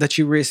lover that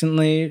you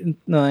recently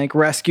like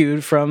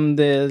rescued from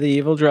the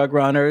evil drug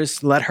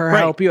runners, let her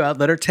help you out.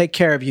 Let her take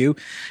care of you.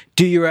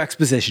 Do your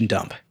exposition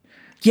dump.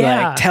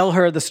 Yeah. Like, tell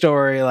her the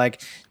story.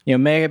 Like,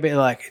 make it be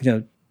like,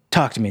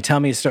 talk to me. Tell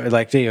me a story,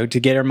 like, to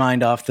get her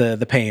mind off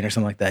the pain or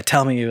something like that.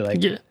 Tell me,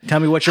 tell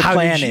me what your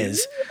plan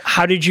is.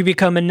 How did you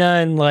become a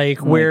nun? Like,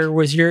 where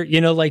was your,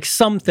 like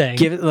something?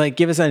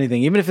 Give us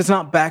anything, even if it's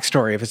not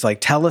backstory. If it's like,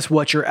 tell us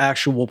what your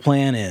actual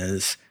plan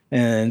is,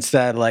 and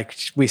instead, like,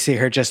 we see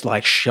her just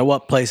like show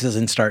up places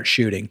and start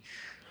shooting.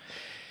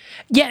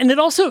 Yeah, and it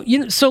also,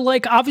 so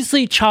like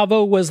obviously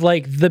Chavo was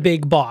like the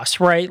big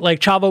boss, right? Like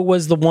Chavo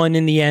was the one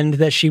in the end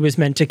that she was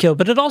meant to kill,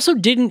 but it also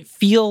didn't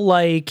feel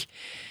like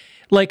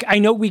I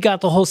know we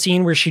got the whole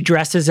scene where she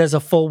dresses as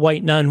a full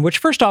white nun, which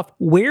first off,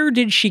 where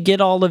did she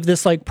get all of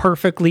this like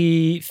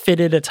perfectly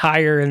fitted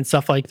attire and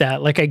stuff like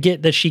that? Like I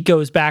get that she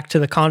goes back to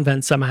the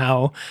convent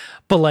somehow,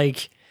 but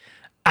like,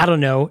 I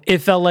don't know. It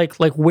felt like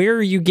where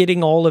are you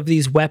getting all of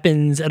these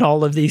weapons and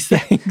all of these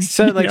things?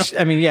 So like,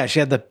 I mean, yeah, she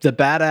had the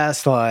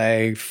badass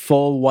like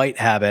full white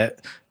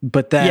habit,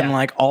 but then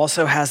like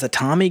also has a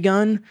Tommy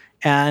gun.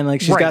 And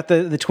like she's got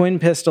the twin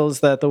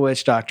pistols that the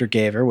witch doctor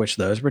gave her, which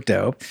those were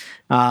dope.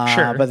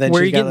 Sure. But then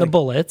where are you getting the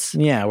bullets?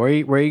 Yeah, where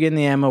are you getting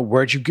the ammo?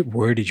 Where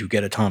did you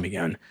get a Tommy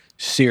gun?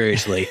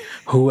 Seriously,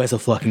 who has a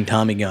fucking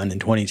Tommy gun in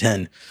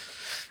 2010?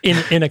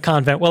 In a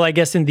convent. Well, I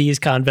guess in these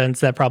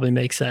convents that probably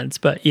makes sense.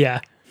 But yeah,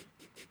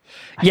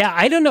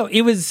 I don't know.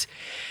 It was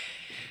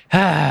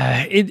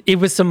it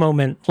was some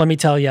moment. Let me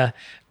tell you.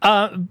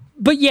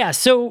 But yeah,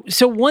 so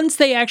once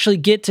they actually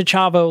get to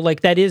Chavo,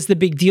 like that is the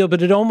big deal.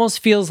 But it almost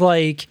feels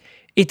like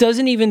it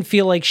doesn't even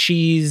feel like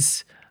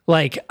she's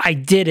like, I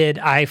did it.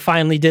 I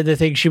finally did the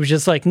thing. She was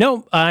just like,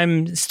 nope,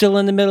 I'm still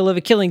in the middle of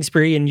a killing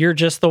spree, and you're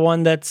just the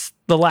one that's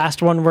the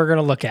last one we're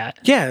gonna look at.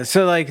 Yeah.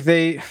 So like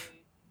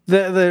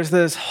there's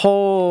this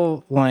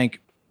whole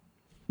like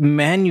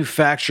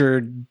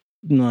manufactured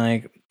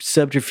like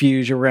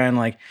subterfuge around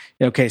like,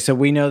 okay, so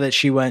we know that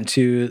she went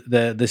to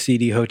the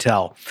CD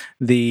hotel.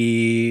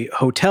 The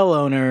hotel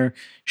owner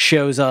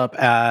shows up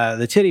at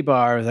the titty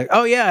bar. Was like,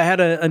 oh yeah, I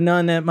had a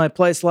nun at my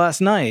place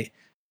last night,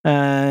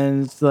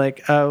 and it's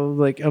like I'll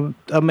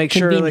make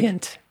sure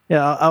Convenient.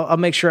 I'll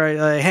make sure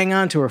I hang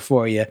on to her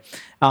for you.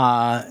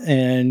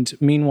 And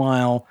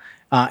meanwhile,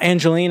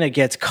 Angelina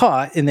gets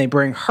caught, and they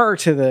bring her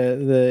to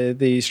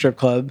the strip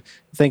club,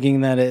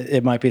 thinking that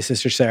it might be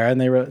Sister Sarah, and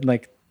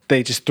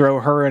they just throw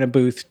her in a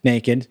booth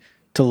naked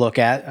to look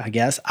at, I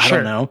guess. I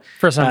don't know.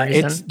 For some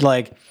reason. It's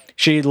like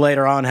she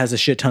later on has a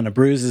shit ton of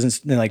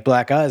bruises and like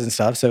black eyes and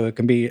stuff, so it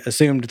can be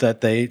assumed that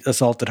they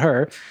assaulted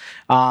her.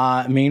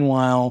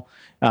 Meanwhile,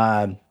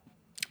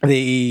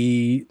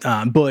 the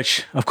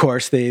Butch, of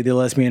course, the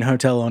lesbian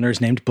hotel owner is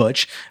named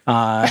Butch.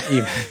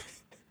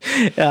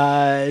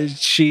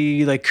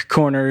 She like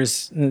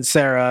corners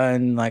Sarah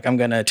and like, I'm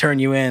gonna turn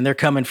you in. They're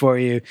coming for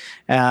you.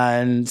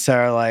 And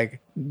Sarah like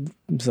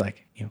was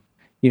like,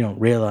 you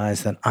don't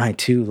realize that I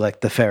too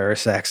like the fairer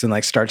sex, and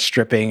like start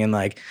stripping, and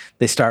like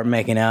they start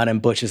making out,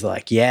 and Butch is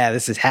like, yeah,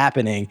 this is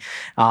happening.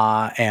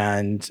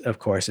 And of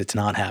course it's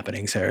not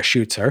happening. Sarah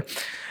shoots her.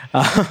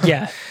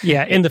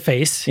 In the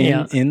face.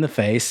 In the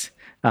face.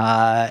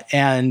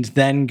 And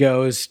then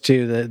goes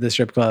to the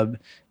strip club.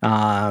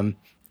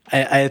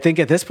 I think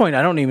at this point,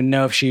 I don't even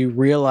know if she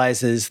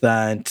realizes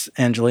that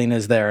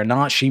Angelina's there or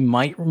not. She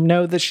might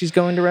know that she's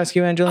going to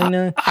rescue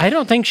Angelina. I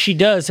don't think she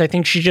does. I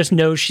think she just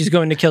knows she's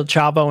going to kill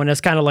Chavo, and it's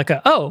kind of like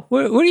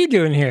what are you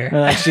doing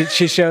here?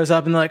 She shows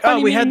up and like, oh,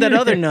 we had that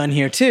other nun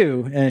here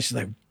too. And she's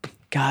like,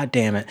 God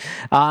damn it.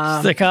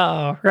 She's like,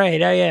 oh,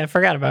 right. Oh, yeah, I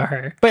forgot about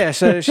her. But yeah,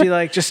 so she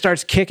like just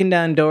starts kicking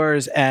down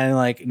doors and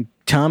like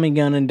Tommy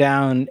gunning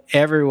down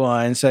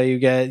everyone. So you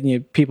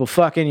get people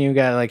fucking, you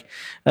got like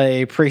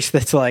a priest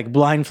that's like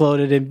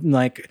blindfolded and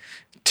like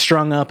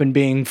strung up and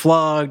being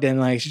flogged, and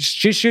like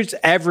she shoots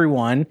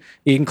everyone,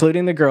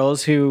 including the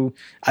girls who,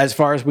 as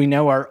far as we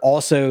know, are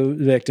also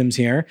victims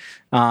here.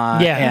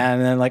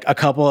 And then like a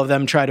couple of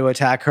them try to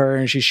attack her,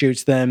 and she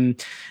shoots them.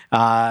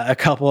 A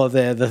couple of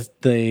the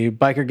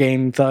biker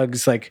gang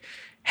thugs like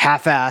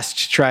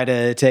half-assed try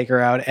to take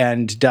her out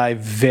and die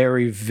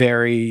very,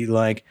 very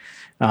like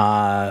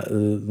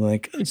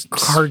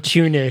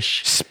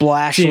cartoonish,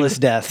 splashless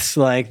deaths.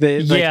 Like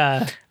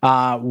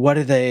what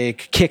are they?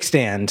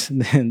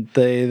 Kickstand,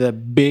 the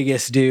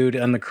biggest dude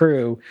on the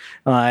crew.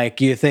 Like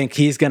you think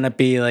he's gonna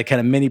be like kind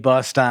of mini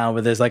boss style,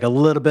 where there's like a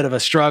little bit of a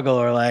struggle,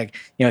 or like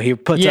he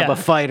puts up a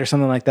fight or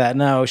something like that.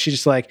 No, she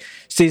just like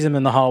sees him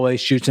in the hallway,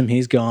 shoots him,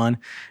 he's gone.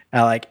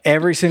 Like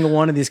every single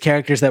one of these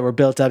characters that were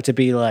built up to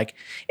be like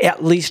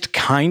at least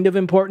kind of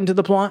important to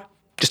the plot,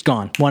 just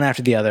gone, one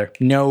after the other.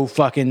 No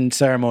fucking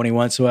ceremony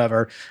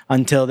whatsoever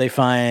until they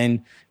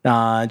find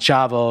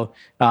Chavo,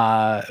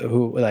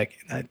 who like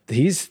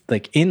he's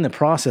like in the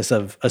process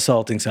of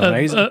assaulting someone.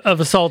 Of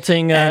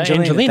assaulting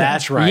Angelina.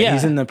 That's right. Yeah.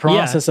 He's in the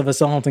process of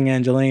assaulting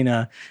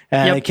Angelina,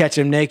 and they catch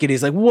him naked.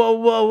 He's like,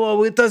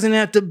 whoa! It doesn't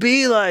have to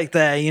be like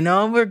that,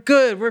 We're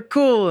good, we're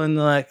cool, and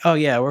they're like, oh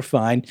yeah, we're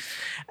fine.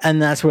 And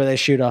that's where they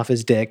shoot off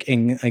his dick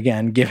and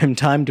again give him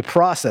time to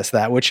process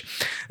that. Which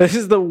this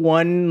is the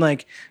one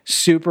like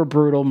super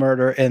brutal brutal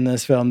murder in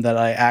this film that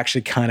I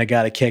actually kind of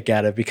got a kick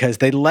out of, because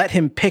they let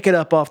him pick it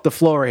up off the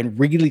floor and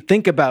really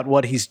think about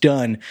what he's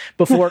done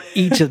before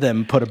each of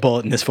them put a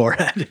bullet in his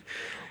forehead.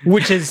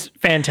 Which is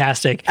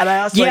fantastic. And I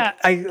also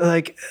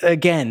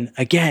again,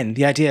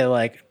 the idea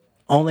like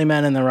only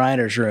men in the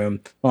writer's room,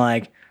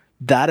 like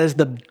that is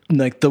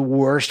the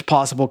worst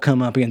possible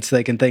comeuppance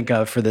they can think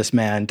of for this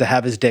man to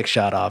have his dick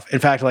shot off. In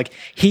fact, like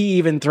he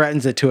even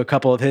threatens it to a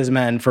couple of his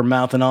men for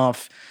mouthing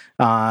off,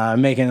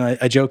 making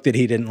a joke that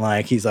he didn't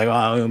like. He's like,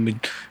 "Oh,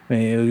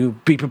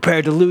 be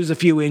prepared to lose a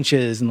few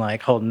inches," and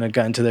like holding a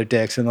gun to their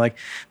dicks. And like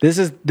this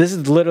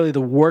is literally the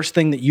worst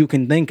thing that you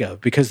can think of,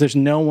 because there's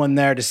no one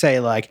there to say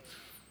like,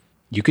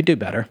 you could do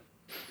better.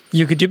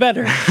 You could do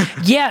better.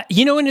 Yeah,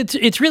 and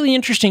it's really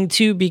interesting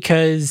too,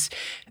 because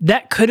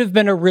that could have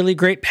been a really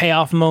great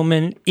payoff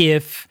moment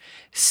if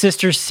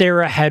Sister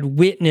Sarah had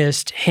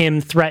witnessed him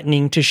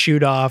threatening to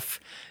shoot off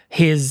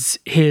his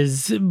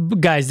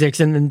guy's dicks,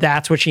 and then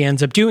that's what she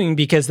ends up doing,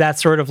 because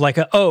that's sort of like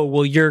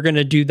you're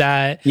gonna do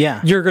that. Yeah,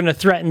 you're gonna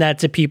threaten that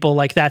to people,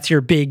 like that's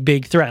your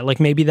big threat. Like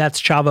maybe that's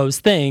Chavo's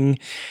thing,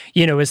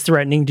 is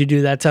threatening to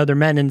do that to other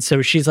men, and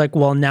so she's like,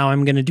 well, now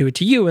I'm gonna do it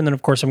to you, and then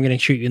of course I'm gonna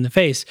shoot you in the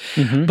face.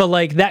 Mm-hmm. But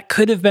like that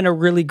could have been a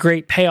really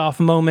great payoff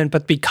moment,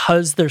 but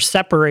because they're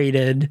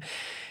separated,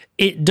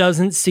 it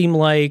doesn't seem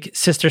like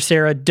Sister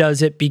Sarah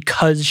does it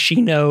because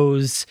she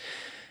knows.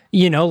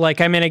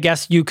 I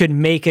guess you could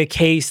make a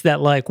case that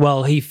like,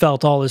 well, he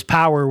felt all his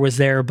power was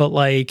there, but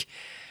like,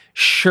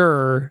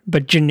 sure,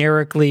 but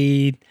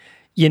generically,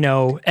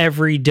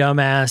 every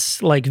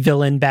dumbass like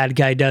villain bad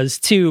guy does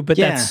too, but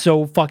that's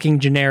so fucking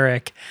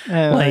generic.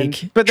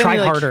 But try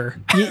harder.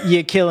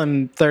 You kill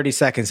him 30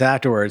 seconds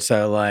afterwards.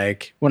 So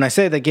like when I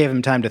say they gave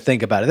him time to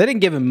think about it, they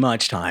didn't give him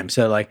much time.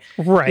 So like,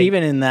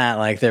 even in that,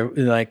 like they're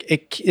like,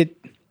 it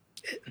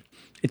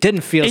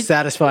didn't feel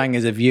satisfying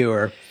as a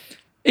viewer.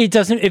 It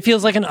doesn't. It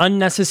feels like an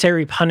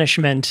unnecessary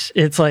punishment.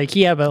 It's like,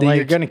 yeah, but like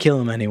you're gonna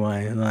kill him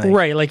anyway,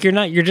 right? Like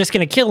you're just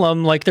gonna kill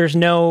him. Like there's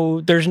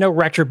no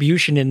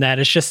retribution in that.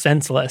 It's just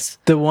senseless.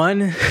 The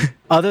one,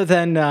 other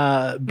than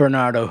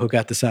Bernardo, who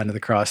got the sign of the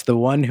cross, the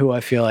one who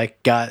I feel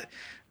like got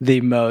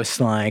the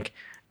most like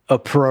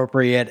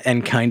appropriate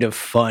and kind of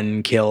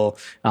fun kill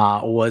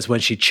was when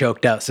she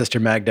choked out Sister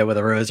Magda with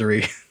a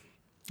rosary.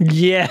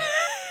 Yeah.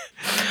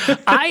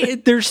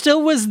 There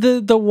still was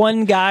the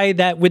one guy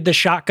that with the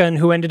shotgun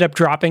who ended up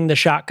dropping the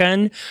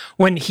shotgun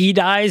when he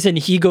dies, and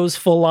he goes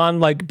full on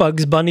like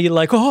Bugs Bunny,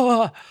 like and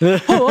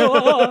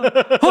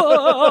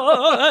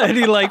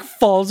he like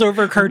falls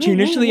over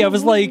cartoonishly. I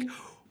was like,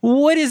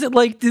 what is it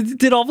like?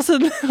 Did all of a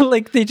sudden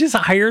like they just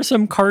hire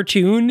some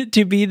cartoon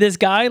to be this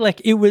guy?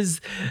 Like it was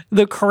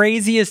the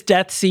craziest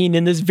death scene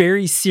in this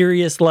very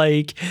serious,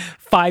 like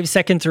 5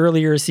 seconds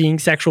earlier seeing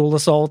sexual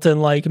assault and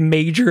like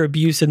major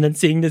abuse, and then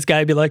seeing this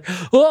guy be like,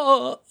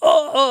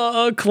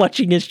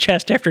 clutching his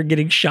chest after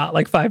getting shot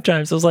like 5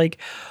 times. I was like,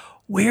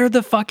 where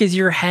the fuck is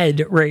your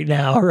head right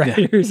now,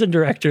 writers and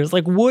directors?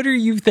 Like, what are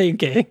you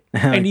thinking?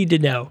 I need to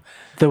know.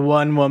 The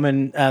one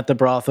woman at the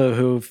brothel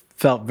who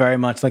felt very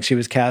much like she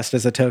was cast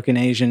as a token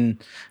Asian,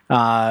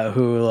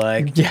 who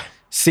like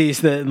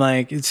sees that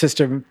like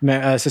Sister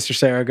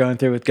Sarah going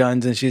through with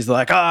guns, and she's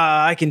like,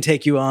 I can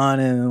take you on,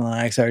 and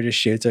like Sarah just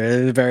shoots her.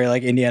 It's very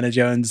like Indiana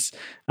Jones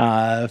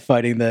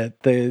fighting the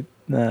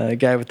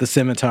guy with the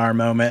scimitar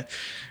moment,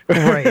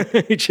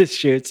 right? He just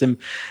shoots him.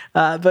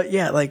 But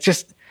yeah, like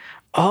just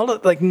all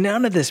of like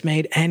none of this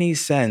made any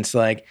sense.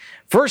 Like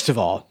first of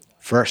all,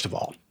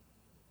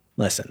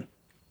 listen.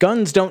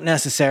 Guns don't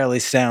necessarily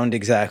sound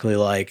exactly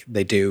like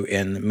they do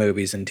in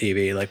movies and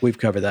TV. Like we've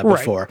covered that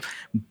before.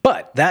 Right.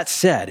 But that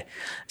said,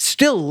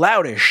 still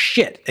loud as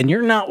shit. And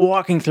you're not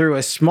walking through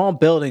a small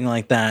building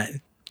like that,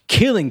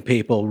 killing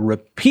people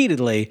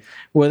repeatedly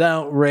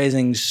without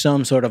raising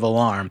some sort of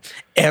alarm.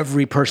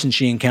 Every person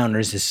she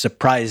encounters is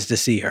surprised to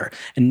see her.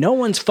 And no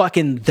one's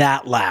fucking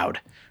that loud.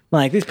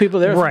 Like these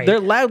people, they're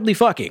loudly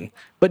fucking.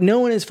 But no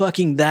one is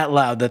fucking that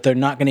loud that they're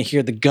not going to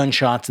hear the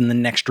gunshots in the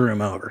next room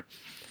over.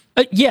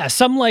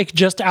 Some like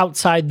just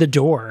outside the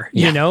door,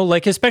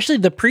 like especially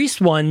the priest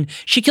one,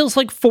 she kills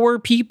like 4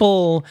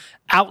 people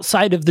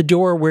outside of the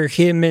door where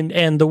him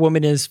and the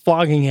woman is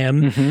flogging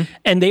him. Mm-hmm.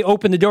 And they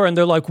open the door and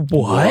they're like,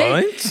 what?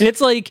 And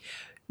it's like,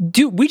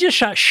 dude, we just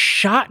shot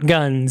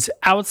shotguns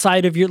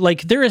outside of your,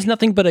 like, there is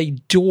nothing but a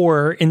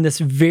door in this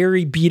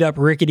very beat up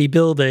rickety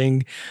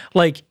building.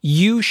 Like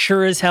you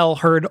sure as hell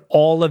heard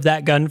all of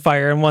that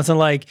gunfire and wasn't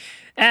like,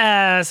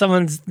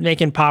 someone's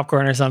making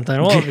popcorn or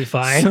something. Well, it'll be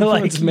fine.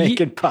 Someone's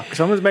making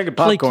popcorn,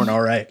 like,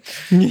 all right.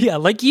 Yeah,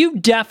 like you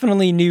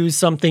definitely knew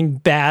something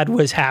bad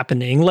was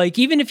happening. Like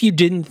even if you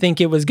didn't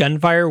think it was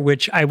gunfire,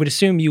 which I would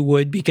assume you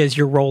would because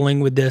you're rolling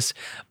with this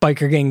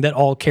biker gang that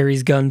all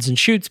carries guns and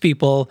shoots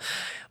people,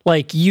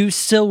 like you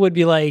still would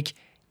be like,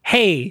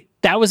 hey,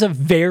 that was a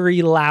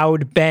very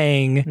loud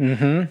bang.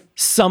 Mm-hmm.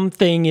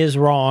 Something is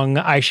wrong.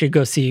 I should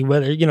go see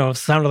whether, it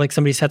sounded like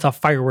somebody sets off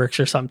fireworks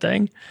or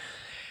something.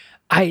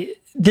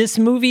 This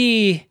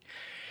movie,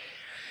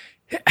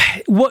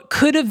 what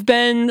could have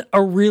been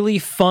a really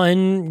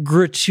fun,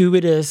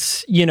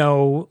 gratuitous,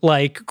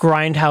 like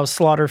grindhouse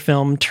slaughter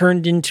film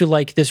turned into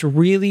like this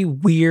really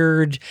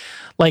weird,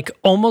 like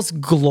almost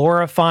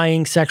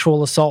glorifying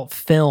sexual assault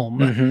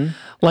film.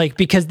 Like,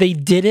 because they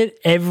did it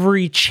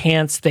every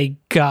chance they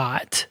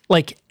got.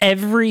 Like I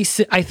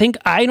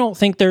don't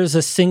think there's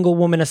a single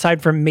woman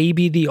aside from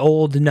maybe the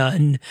old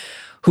nun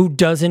who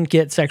doesn't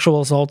get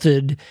sexual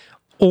assaulted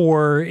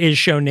or is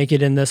shown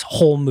naked in this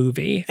whole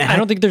movie. And I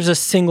don't think there's a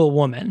single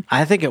woman.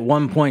 I think at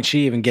one point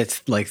she even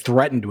gets like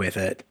threatened with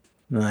it.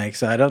 Like,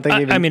 so I don't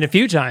think I mean, a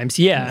few times,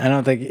 yeah. I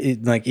don't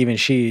think like even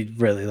she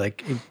really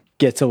like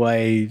gets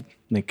away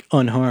like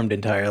unharmed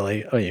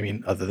entirely. Oh, I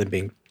mean, other than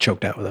being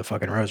choked out with a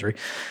fucking rosary.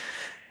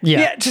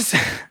 Yeah, just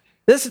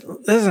this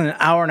is an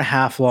hour and a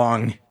half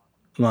long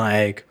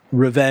like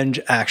revenge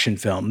action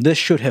film. This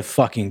should have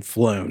fucking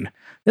flown.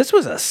 This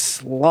was a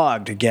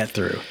slog to get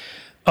through.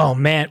 Oh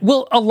man.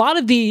 Well, a lot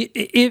of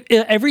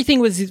everything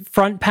was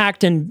front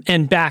packed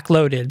and back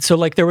loaded. So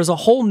like there was a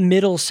whole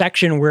middle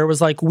section where it was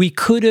like, we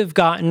could have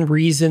gotten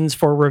reasons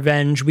for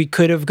revenge. We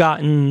could have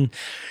gotten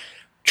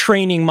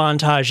training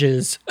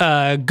montages,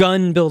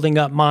 gun building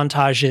up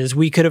montages.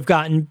 We could have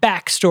gotten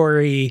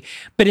backstory,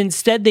 but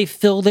instead they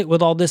filled it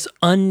with all this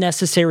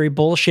unnecessary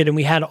bullshit. And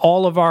we had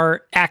all of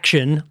our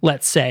action,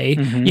 let's say,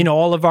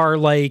 all of our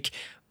like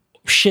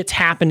shit's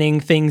happening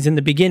things in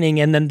the beginning,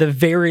 and then the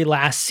very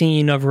last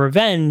scene of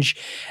revenge,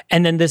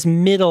 and then this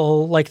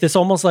middle, like this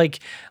almost like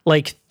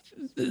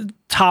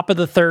top of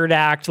the third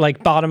act,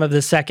 like bottom of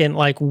the second,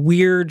 like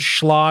weird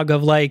schlag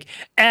of like,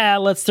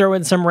 let's throw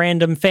in some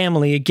random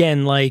family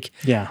again. Like,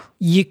 yeah,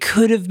 you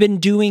could have been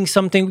doing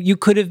something. You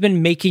could have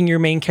been making your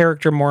main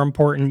character more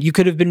important. You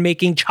could have been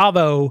making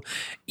Chavo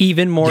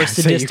even more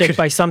sadistic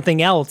by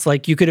something else.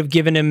 Like you could have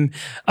given him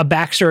a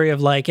backstory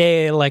of like,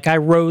 hey, like I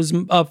rose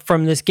up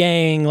from this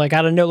gang. Like,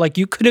 I don't know, like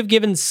you could have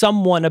given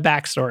someone a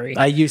backstory.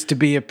 I used to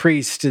be a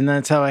priest and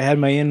that's how I had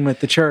my in with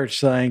the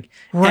church. Like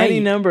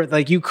any number,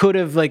 like you could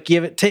have like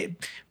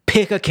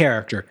pick a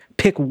character,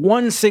 pick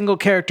one single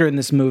character in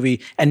this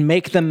movie and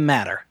make them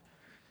matter.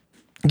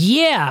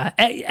 Yeah,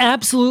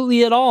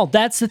 absolutely at all.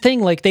 That's the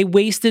thing. Like they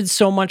wasted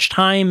so much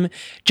time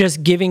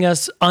just giving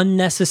us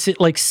unnecessary,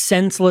 like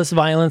senseless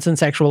violence and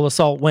sexual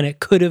assault when it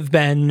could have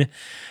been,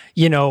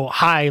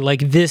 hi,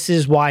 like this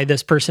is why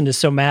this person is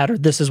so mad, or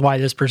this is why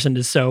this person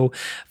is so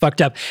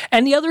fucked up.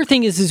 And the other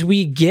thing is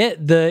we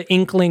get the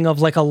inkling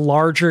of like a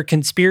larger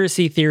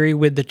conspiracy theory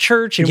with the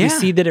church, and we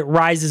see that it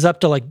rises up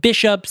to like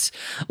bishops.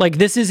 Like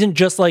this isn't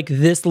just like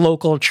this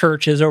local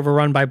church is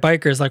overrun by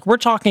bikers. Like we're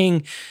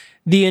talking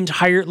the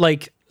entire,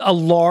 like a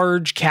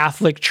large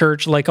Catholic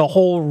church, like a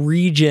whole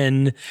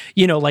region,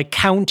 like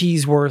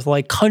counties worth,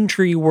 like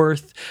country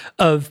worth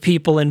of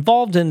people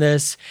involved in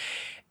this.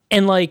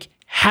 And like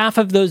half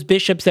of those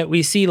bishops that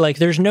we see, like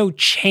there's no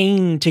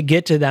chain to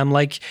get to them.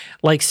 Like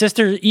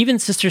Sister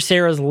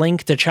Sarah's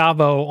link to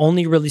Chavo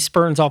only really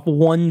spurns off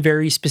one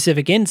very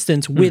specific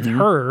instance with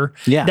her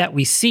that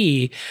we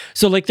see.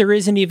 So like there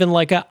isn't even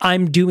like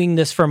I'm doing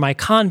this for my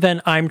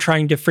convent. I'm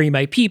trying to free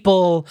my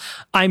people.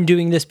 I'm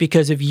doing this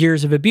because of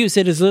years of abuse.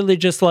 It is literally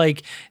just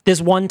like this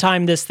one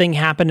time this thing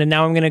happened and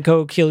now I'm going to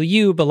go kill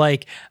you. But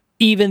like,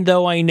 even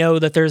though I know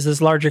that there's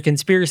this larger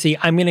conspiracy,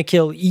 I'm going to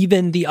kill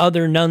even the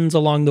other nuns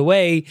along the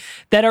way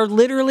that are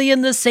literally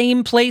in the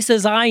same place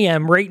as I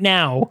am right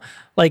now.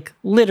 Like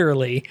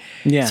literally.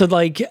 Yeah. So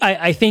like,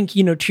 I think,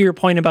 to your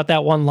point about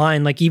that one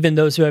line, like even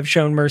those who have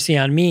shown mercy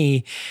on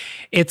me,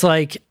 it's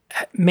like,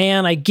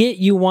 man, I get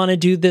you want to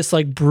do this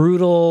like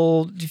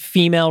brutal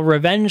female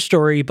revenge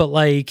story, but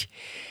like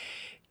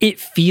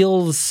it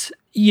feels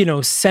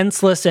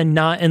senseless, and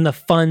not in the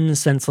fun,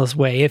 senseless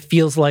way. It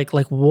feels like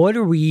what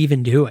are we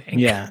even doing?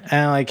 Yeah.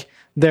 And like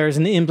there's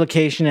an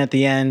implication at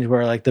the end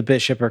where like the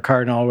bishop or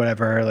cardinal or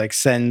whatever like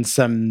sends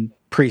some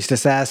priest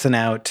assassin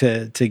out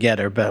to get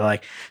her. But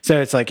like,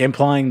 so it's like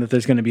implying that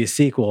there's going to be a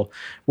sequel,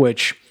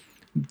 which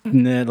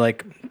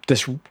like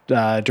this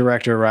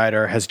director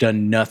writer has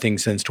done nothing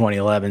since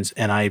 2011's,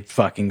 and I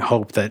fucking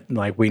hope that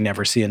like we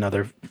never see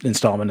another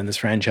installment in this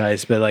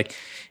franchise. But like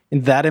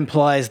that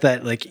implies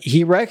that like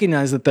he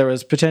recognized that there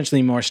was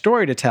potentially more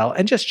story to tell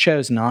and just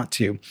chose not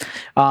to.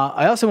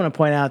 I also want to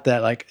point out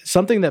that like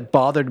something that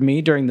bothered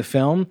me during the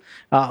film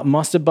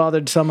must have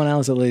bothered someone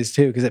else at least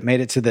too, because it made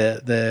it to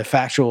the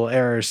factual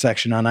errors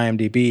section on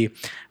IMDb.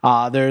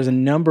 There's a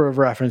number of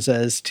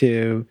references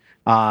to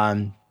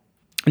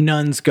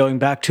nuns going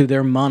back to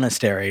their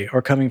monastery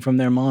or coming from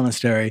their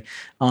monastery.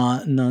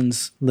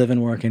 Nuns live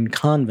and work in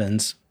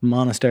convents.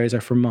 Monasteries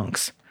are for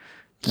monks.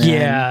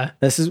 And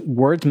this is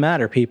words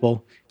matter,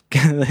 people.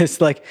 It's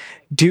like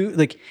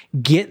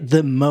get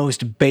the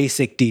most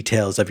basic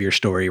details of your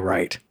story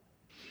right.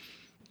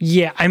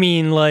 Yeah, I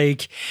mean,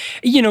 like,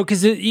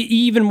 because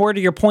even more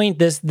to your point,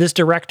 this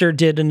director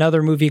did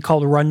another movie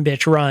called Run,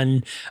 Bitch,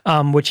 Run,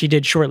 which he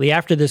did shortly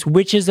after this,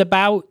 which is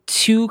about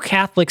two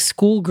Catholic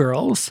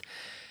schoolgirls.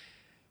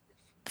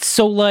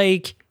 So,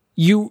 like,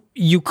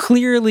 you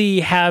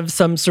clearly have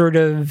some sort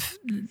of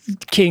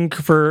kink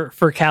for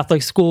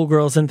Catholic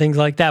schoolgirls and things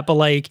like that, but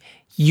like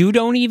you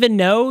don't even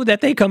know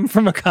that they come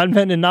from a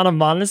convent and not a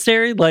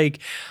monastery? Like,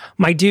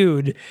 my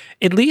dude,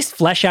 at least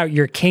flesh out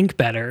your kink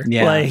better.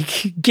 Yeah.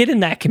 Like, get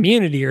in that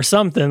community or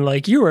something.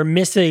 Like, you are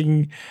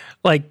missing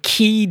like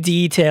key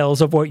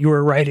details of what you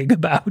were writing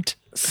about.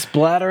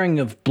 Splattering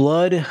of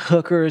blood,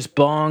 hookers,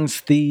 bongs,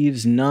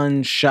 thieves,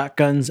 nuns,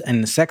 shotguns,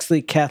 and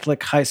sexily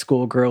Catholic high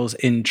school girls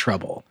in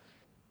trouble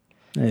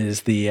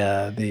is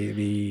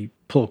the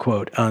pull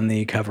quote on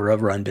the cover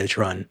of Run Bitch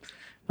Run.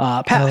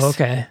 Pass. Oh,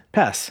 okay.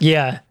 Pass.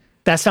 Yeah.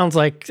 That sounds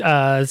like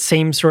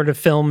same sort of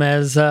film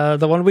as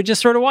the one we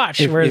just sort of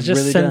watched, where it's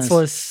just really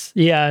senseless.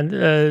 does.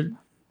 Yeah.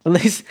 At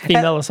least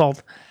Female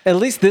assault. At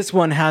least this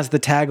one has the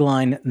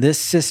tagline, "This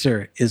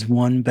sister is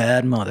one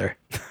bad mother."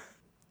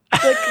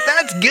 Like,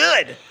 that's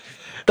good.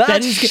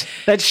 That's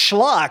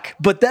schlock,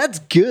 but that's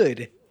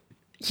good.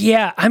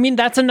 Yeah, I mean,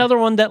 that's another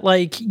one that,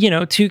 like, you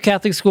know, two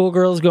Catholic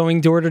schoolgirls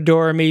going door to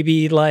door,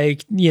 maybe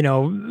like, you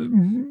know,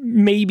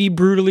 maybe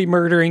brutally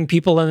murdering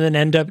people and then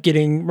end up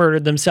getting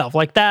murdered themselves.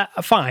 Like that,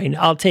 fine.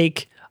 I'll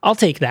take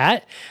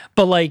that.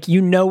 But like, you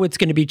know, it's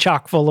going to be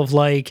chock full of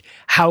like,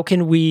 how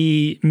can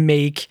we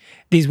make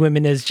these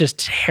women as just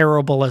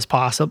terrible as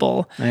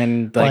possible?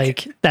 And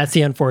like that's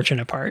the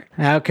unfortunate part.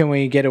 How can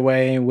we get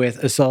away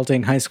with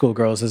assaulting high school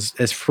girls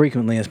as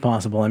frequently as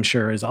possible? I'm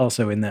sure is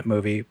also in that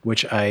movie,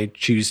 which I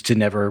choose to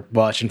never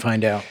watch and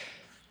find out.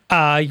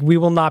 We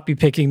will not be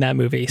picking that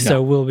movie,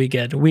 so we'll be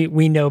good.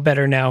 We know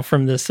better now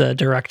from this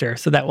director,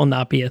 so that will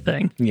not be a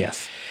thing.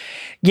 Yes.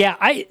 Yeah,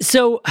 I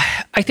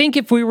think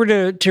if we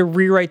were to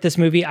rewrite this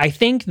movie, I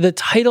think the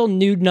title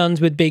Nude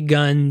Nuns with Big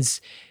Guns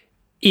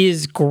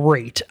is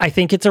great. I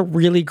think it's a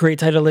really great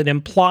title. It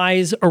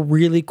implies a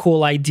really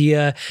cool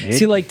idea.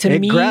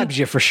 It grabs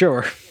you for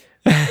sure.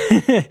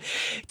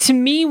 To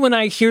me, when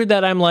I hear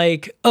that, I'm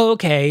like, oh,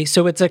 okay,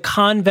 so it's a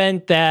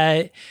convent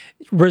that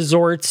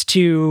resorts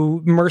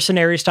to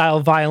mercenary style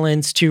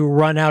violence to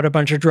run out a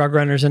bunch of drug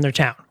runners in their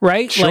town,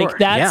 right? Sure, like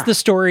that's the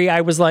story.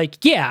 I was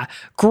like, yeah,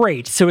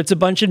 great. So it's a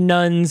bunch of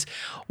nuns.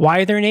 Why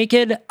are they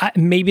naked?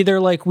 Maybe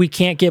they're like, we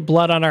can't get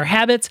blood on our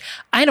habits.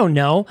 I don't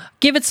know.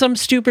 Give it some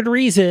stupid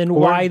reason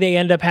why they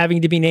end up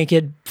having to be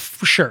naked.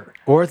 For sure.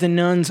 Or the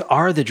nuns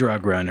are the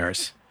drug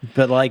runners.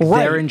 But like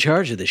they're in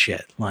charge of the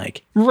shit,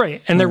 like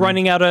and they're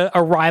running out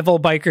a rival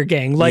biker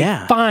gang.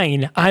 Like,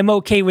 fine, I'm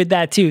okay with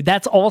that too.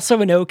 That's also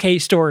an okay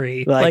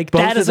story. Like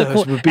that is a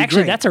cool.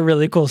 Actually, that's a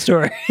really cool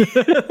story.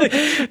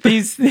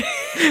 The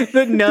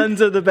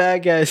nuns are the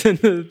bad guys, and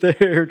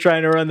they're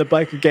trying to run the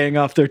biker gang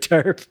off their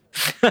turf.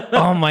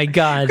 Oh my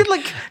god!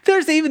 Like,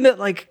 there's even that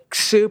like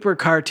super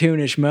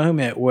cartoonish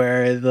moment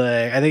where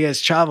I think it's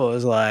Chavo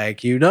is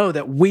like, you know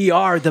that we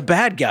are the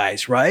bad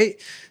guys,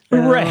 right?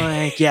 Right.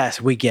 Like,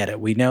 yes, we get it.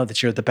 We know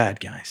that you're the bad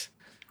guys.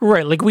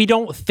 Right. Like, we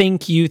don't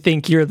think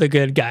you're the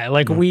good guy.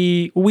 Like,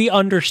 we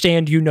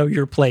understand you know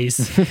your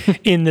place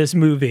in this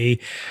movie.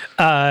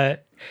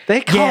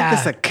 They call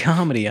this a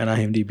comedy on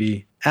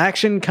IMDb.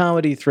 Action,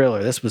 comedy,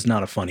 thriller. This was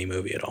not a funny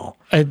movie at all.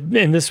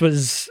 And this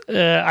was,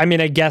 I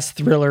guess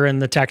thriller in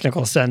the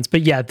technical sense.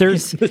 But yeah, there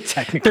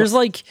was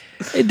like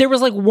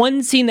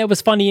one scene that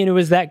was funny, and it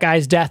was that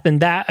guy's death. And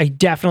that I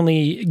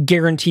definitely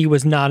guarantee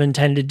was not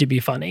intended to be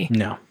funny.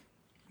 No.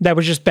 That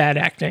was just bad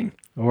acting.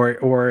 Or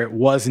it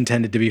was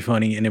intended to be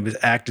funny, and it was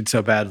acted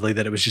so badly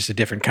that it was just a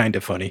different kind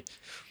of funny.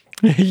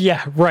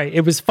 Yeah, right.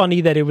 It was funny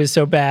that it was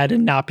so bad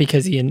and not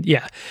because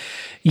Yeah.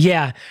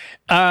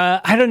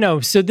 I don't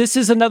know. So this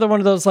is another one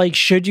of those, like,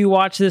 should you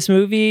watch this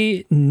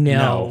movie?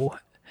 No,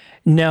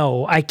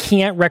 I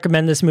can't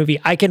recommend this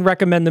movie. I can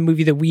recommend the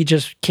movie that we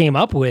just came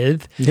up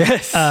with.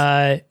 Yes.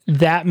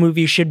 That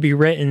movie should be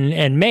written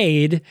and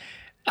made.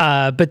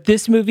 But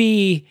this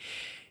movie...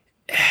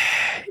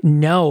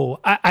 No,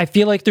 I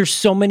feel like there's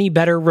so many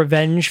better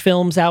revenge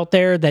films out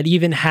there that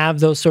even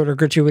have those sort of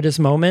gratuitous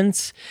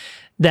moments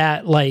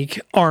that like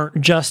aren't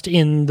just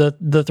in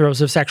the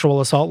throes of sexual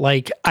assault.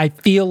 Like, I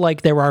feel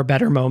like there are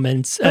better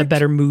moments,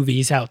 better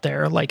movies out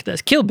there like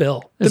this. Kill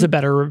Bill is a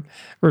better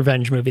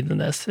revenge movie than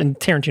this, and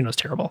Tarantino's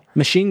terrible.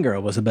 Machine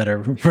Girl was a better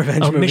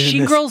revenge movie.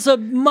 Machine Girl's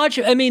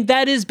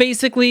that is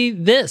basically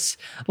this.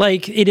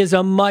 Like, it is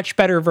a much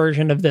better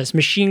version of this.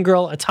 Machine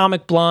Girl,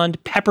 Atomic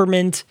Blonde,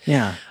 Peppermint.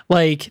 Yeah.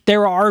 Like,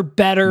 there are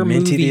better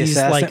Minty movies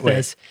like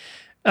this.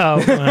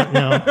 Oh,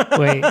 no,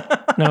 wait.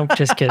 No,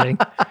 just kidding.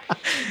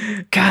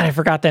 God, I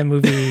forgot that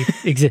movie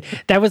existed.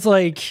 That was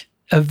like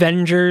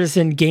Avengers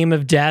and Game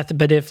of Death,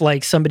 but if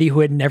like somebody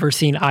who had never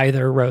seen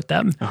either wrote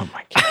them. Oh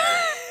my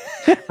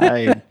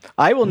God.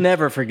 I will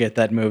never forget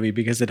that movie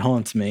because it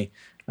haunts me.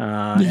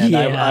 And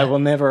I will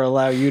never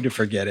allow you to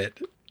forget it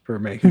for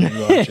making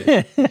me watch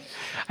it.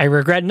 I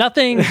regret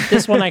nothing.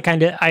 This one,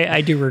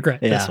 I do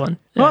regret this one.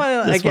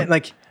 Well, again,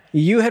 like,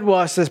 you had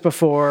watched this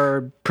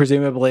before,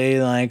 presumably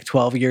like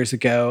 12 years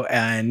ago,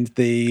 and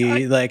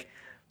the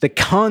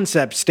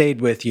concept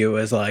stayed with you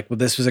as like, well,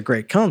 this was a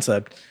great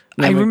concept.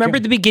 I remember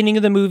the beginning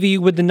of the movie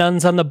with the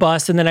nuns on the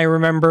bus, and then I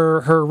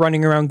remember her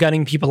running around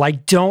gunning people. I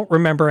don't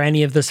remember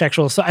any of the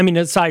sexual assault. I mean,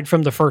 aside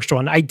from the first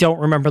one, I don't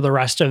remember the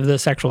rest of the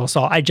sexual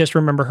assault. I just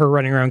remember her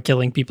running around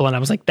killing people, and I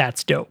was like,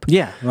 that's dope.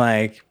 Yeah,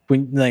 like,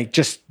 when, like,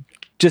 just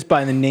just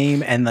by the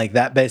name and like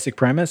that basic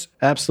premise,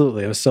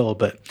 absolutely, it was sold.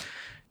 But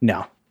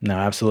no,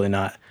 absolutely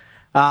not.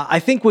 I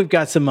think we've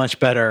got some much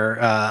better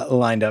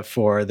lined up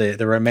for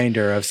the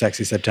remainder of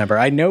Sexy September.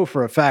 I know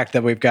for a fact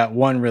that we've got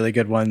one really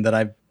good one that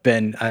I've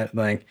been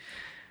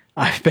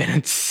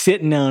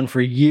sitting on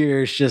for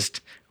years,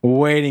 just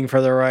waiting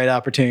for the right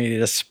opportunity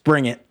to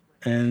spring it.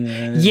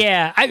 And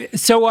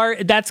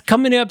that's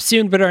coming up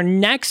soon. But our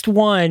next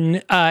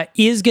one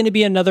is going to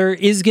be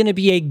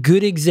a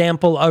good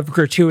example of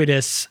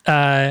gratuitous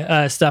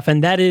stuff,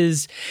 and that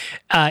is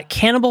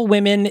Cannibal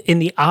Women in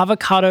the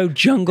Avocado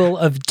Jungle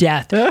of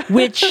Death,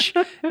 which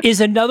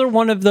is another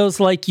one of those,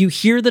 like, you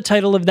hear the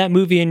title of that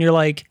movie and you're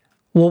like,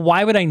 well,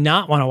 why would I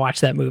not want to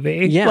watch that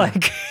movie? Yeah.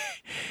 Like,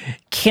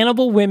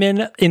 Cannibal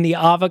Women in the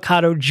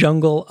Avocado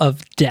Jungle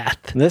of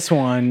Death. This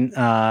one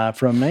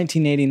from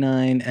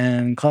 1989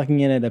 and clocking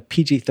in at a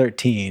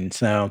PG-13.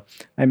 So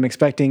I'm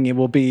expecting it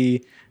will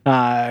be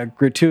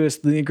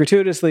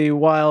gratuitously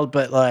wild,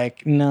 but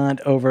like not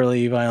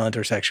overly violent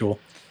or sexual.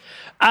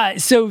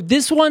 So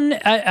this one,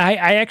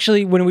 I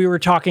actually, when we were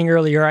talking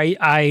earlier,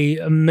 I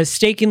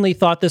mistakenly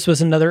thought this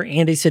was another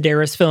Andy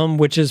Sedaris film,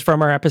 which is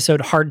from our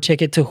episode Hard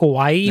Ticket to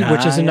Hawaii,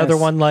 which is another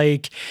one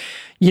like,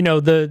 in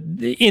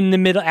the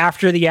middle,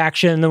 after the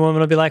action, the woman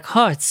will be like,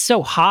 oh, it's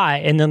so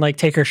hot. And then like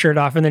take her shirt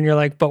off. And then you're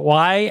like, but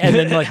why? And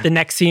then like the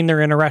next scene,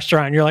 they're in a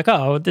restaurant and you're like,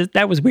 oh,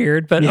 that was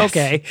weird, but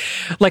okay.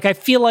 Like, I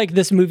feel like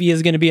this movie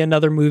is going to be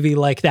another movie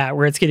like that,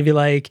 where it's going to be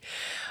like,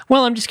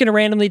 well, I'm just going to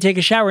randomly take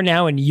a shower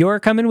now and you're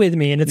coming with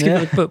me. And it's going to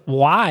be like, but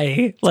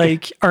why?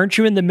 Like, aren't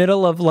you in the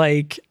middle of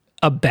like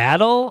a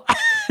battle?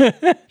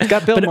 It's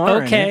got Bill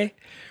Maher. Okay.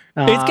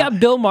 It's got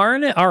Bill Maher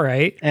in it. All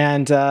right.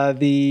 And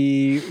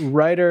the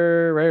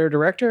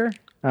writer-director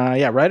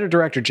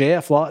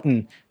J.F.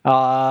 Lawton,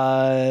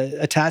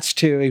 attached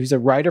to, he was a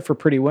writer for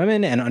Pretty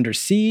Women and Under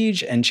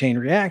Siege and Chain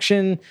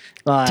Reaction.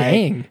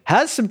 Dang.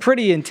 Has some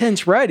pretty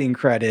intense writing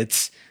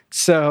credits.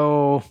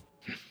 So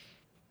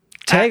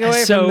take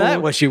away from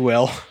that what you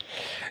will.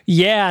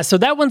 Yeah, so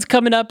that one's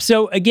coming up.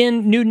 So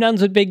again, Nude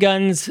Nuns with Big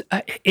Guns.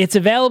 It's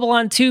available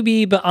on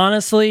Tubi, but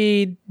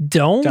honestly,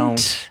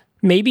 don't.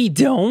 Maybe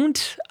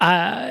don't.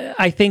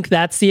 I think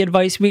that's the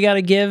advice we got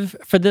to give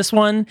for this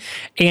one.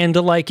 And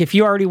like, if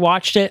you already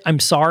watched it, I'm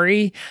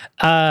sorry.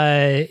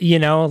 I'm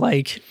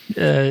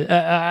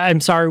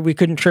sorry we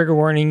couldn't trigger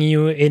warning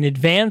you in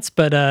advance.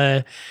 But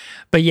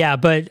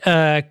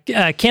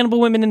Cannibal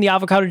Women in the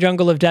Avocado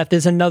Jungle of Death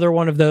is another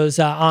one of those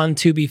on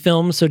Tubi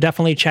Films. So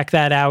definitely check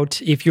that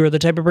out if you're the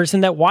type of person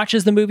that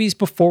watches the movies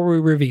before we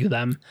review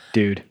them.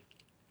 Dude.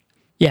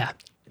 Yeah.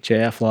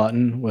 J.F.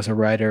 Lawton was a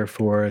writer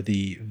for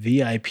the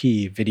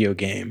VIP video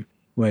game,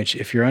 which,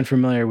 if you're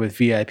unfamiliar with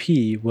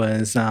VIP,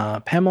 was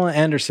Pamela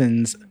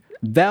Anderson's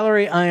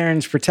Valerie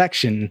Irons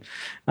Protection.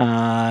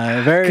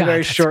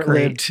 Very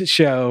short-lived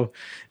show.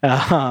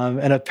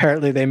 And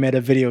apparently they made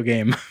a video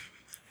game.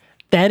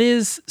 That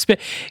is...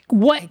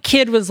 what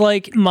kid was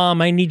like, Mom,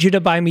 I need you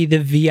to buy me the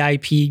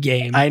VIP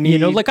game?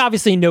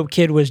 Obviously no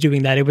kid was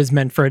doing that. It was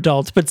meant for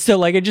adults. But still,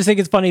 like, I just think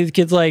it's funny. The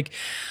kid's like...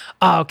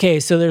 Oh, okay,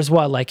 so there's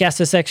what, like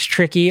SSX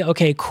Tricky?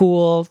 Okay,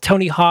 cool.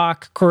 Tony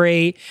Hawk,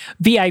 great.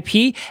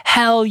 VIP?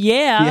 Hell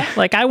yeah.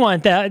 Like, I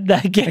want that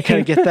game. I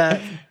gotta get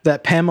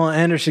that Pamela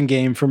Anderson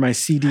game for my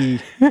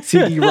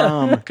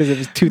CD-ROM because it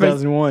was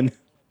 2001.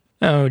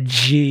 Oh,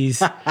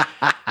 geez.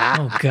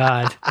 Oh,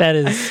 God. That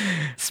is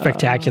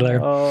spectacular.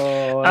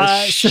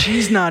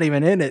 She's not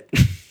even in it.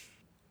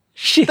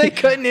 They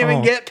couldn't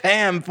even get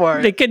Pam for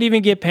it. They couldn't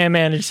even get Pam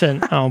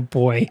Anderson. Oh,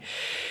 boy.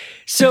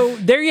 So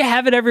there you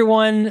have it,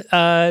 everyone.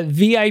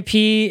 VIP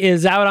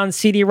is out on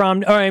CD-ROM.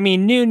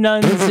 Nude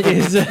Nuns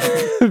is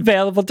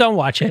available. Don't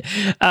watch it.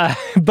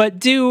 But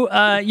do,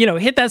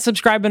 hit that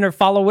subscribe button or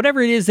follow, whatever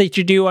it is that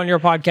you do on your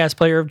podcast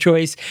player of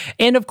choice.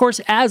 And of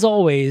course, as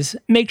always,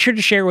 make sure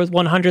to share with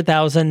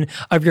 100,000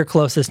 of your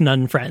closest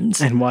nun friends.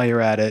 And while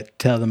you're at it,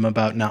 tell them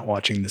about not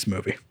watching this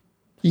movie.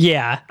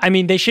 Yeah,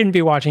 they shouldn't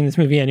be watching this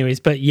movie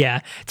anyways, but yeah,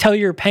 tell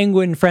your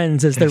penguin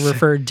friends, as they're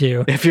referred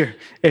to.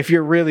 If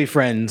you're really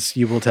friends,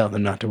 you will tell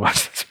them not to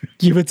watch this movie.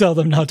 You would tell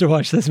them not to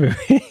watch this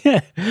movie.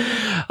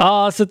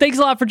 So thanks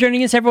a lot for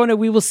joining us, everyone, and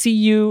we will see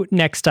you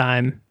next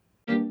time.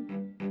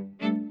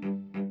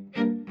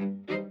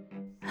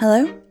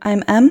 Hello,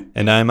 I'm Em.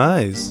 And I'm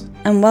Eyes.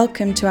 And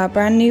welcome to our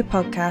brand new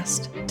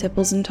podcast,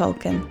 Tipples and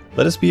Tolkien.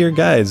 Let us be your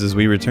guides as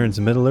we return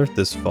to Middle-earth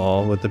this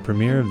fall with the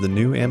premiere of the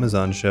new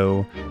Amazon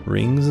show,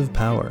 Rings of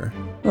Power.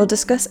 We'll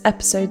discuss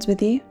episodes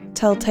with you,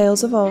 tell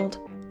tales of old,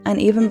 and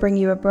even bring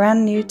you a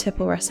brand new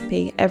tipple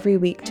recipe every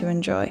week to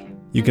enjoy.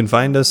 You can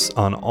find us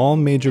on all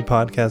major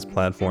podcast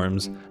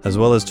platforms, as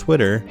well as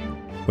Twitter,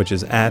 which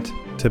is at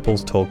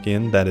Tipples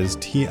Tolkien, that is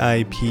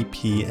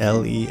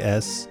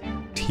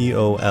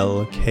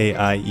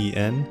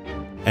TippleSTolkien,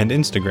 and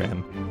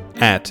Instagram,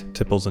 at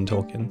Tipples and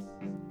Tolkien.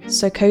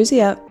 So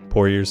cozy up,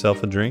 pour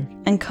yourself a drink,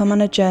 and come on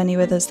a journey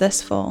with us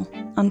this fall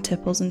on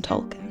Tipples and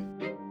Tolkien.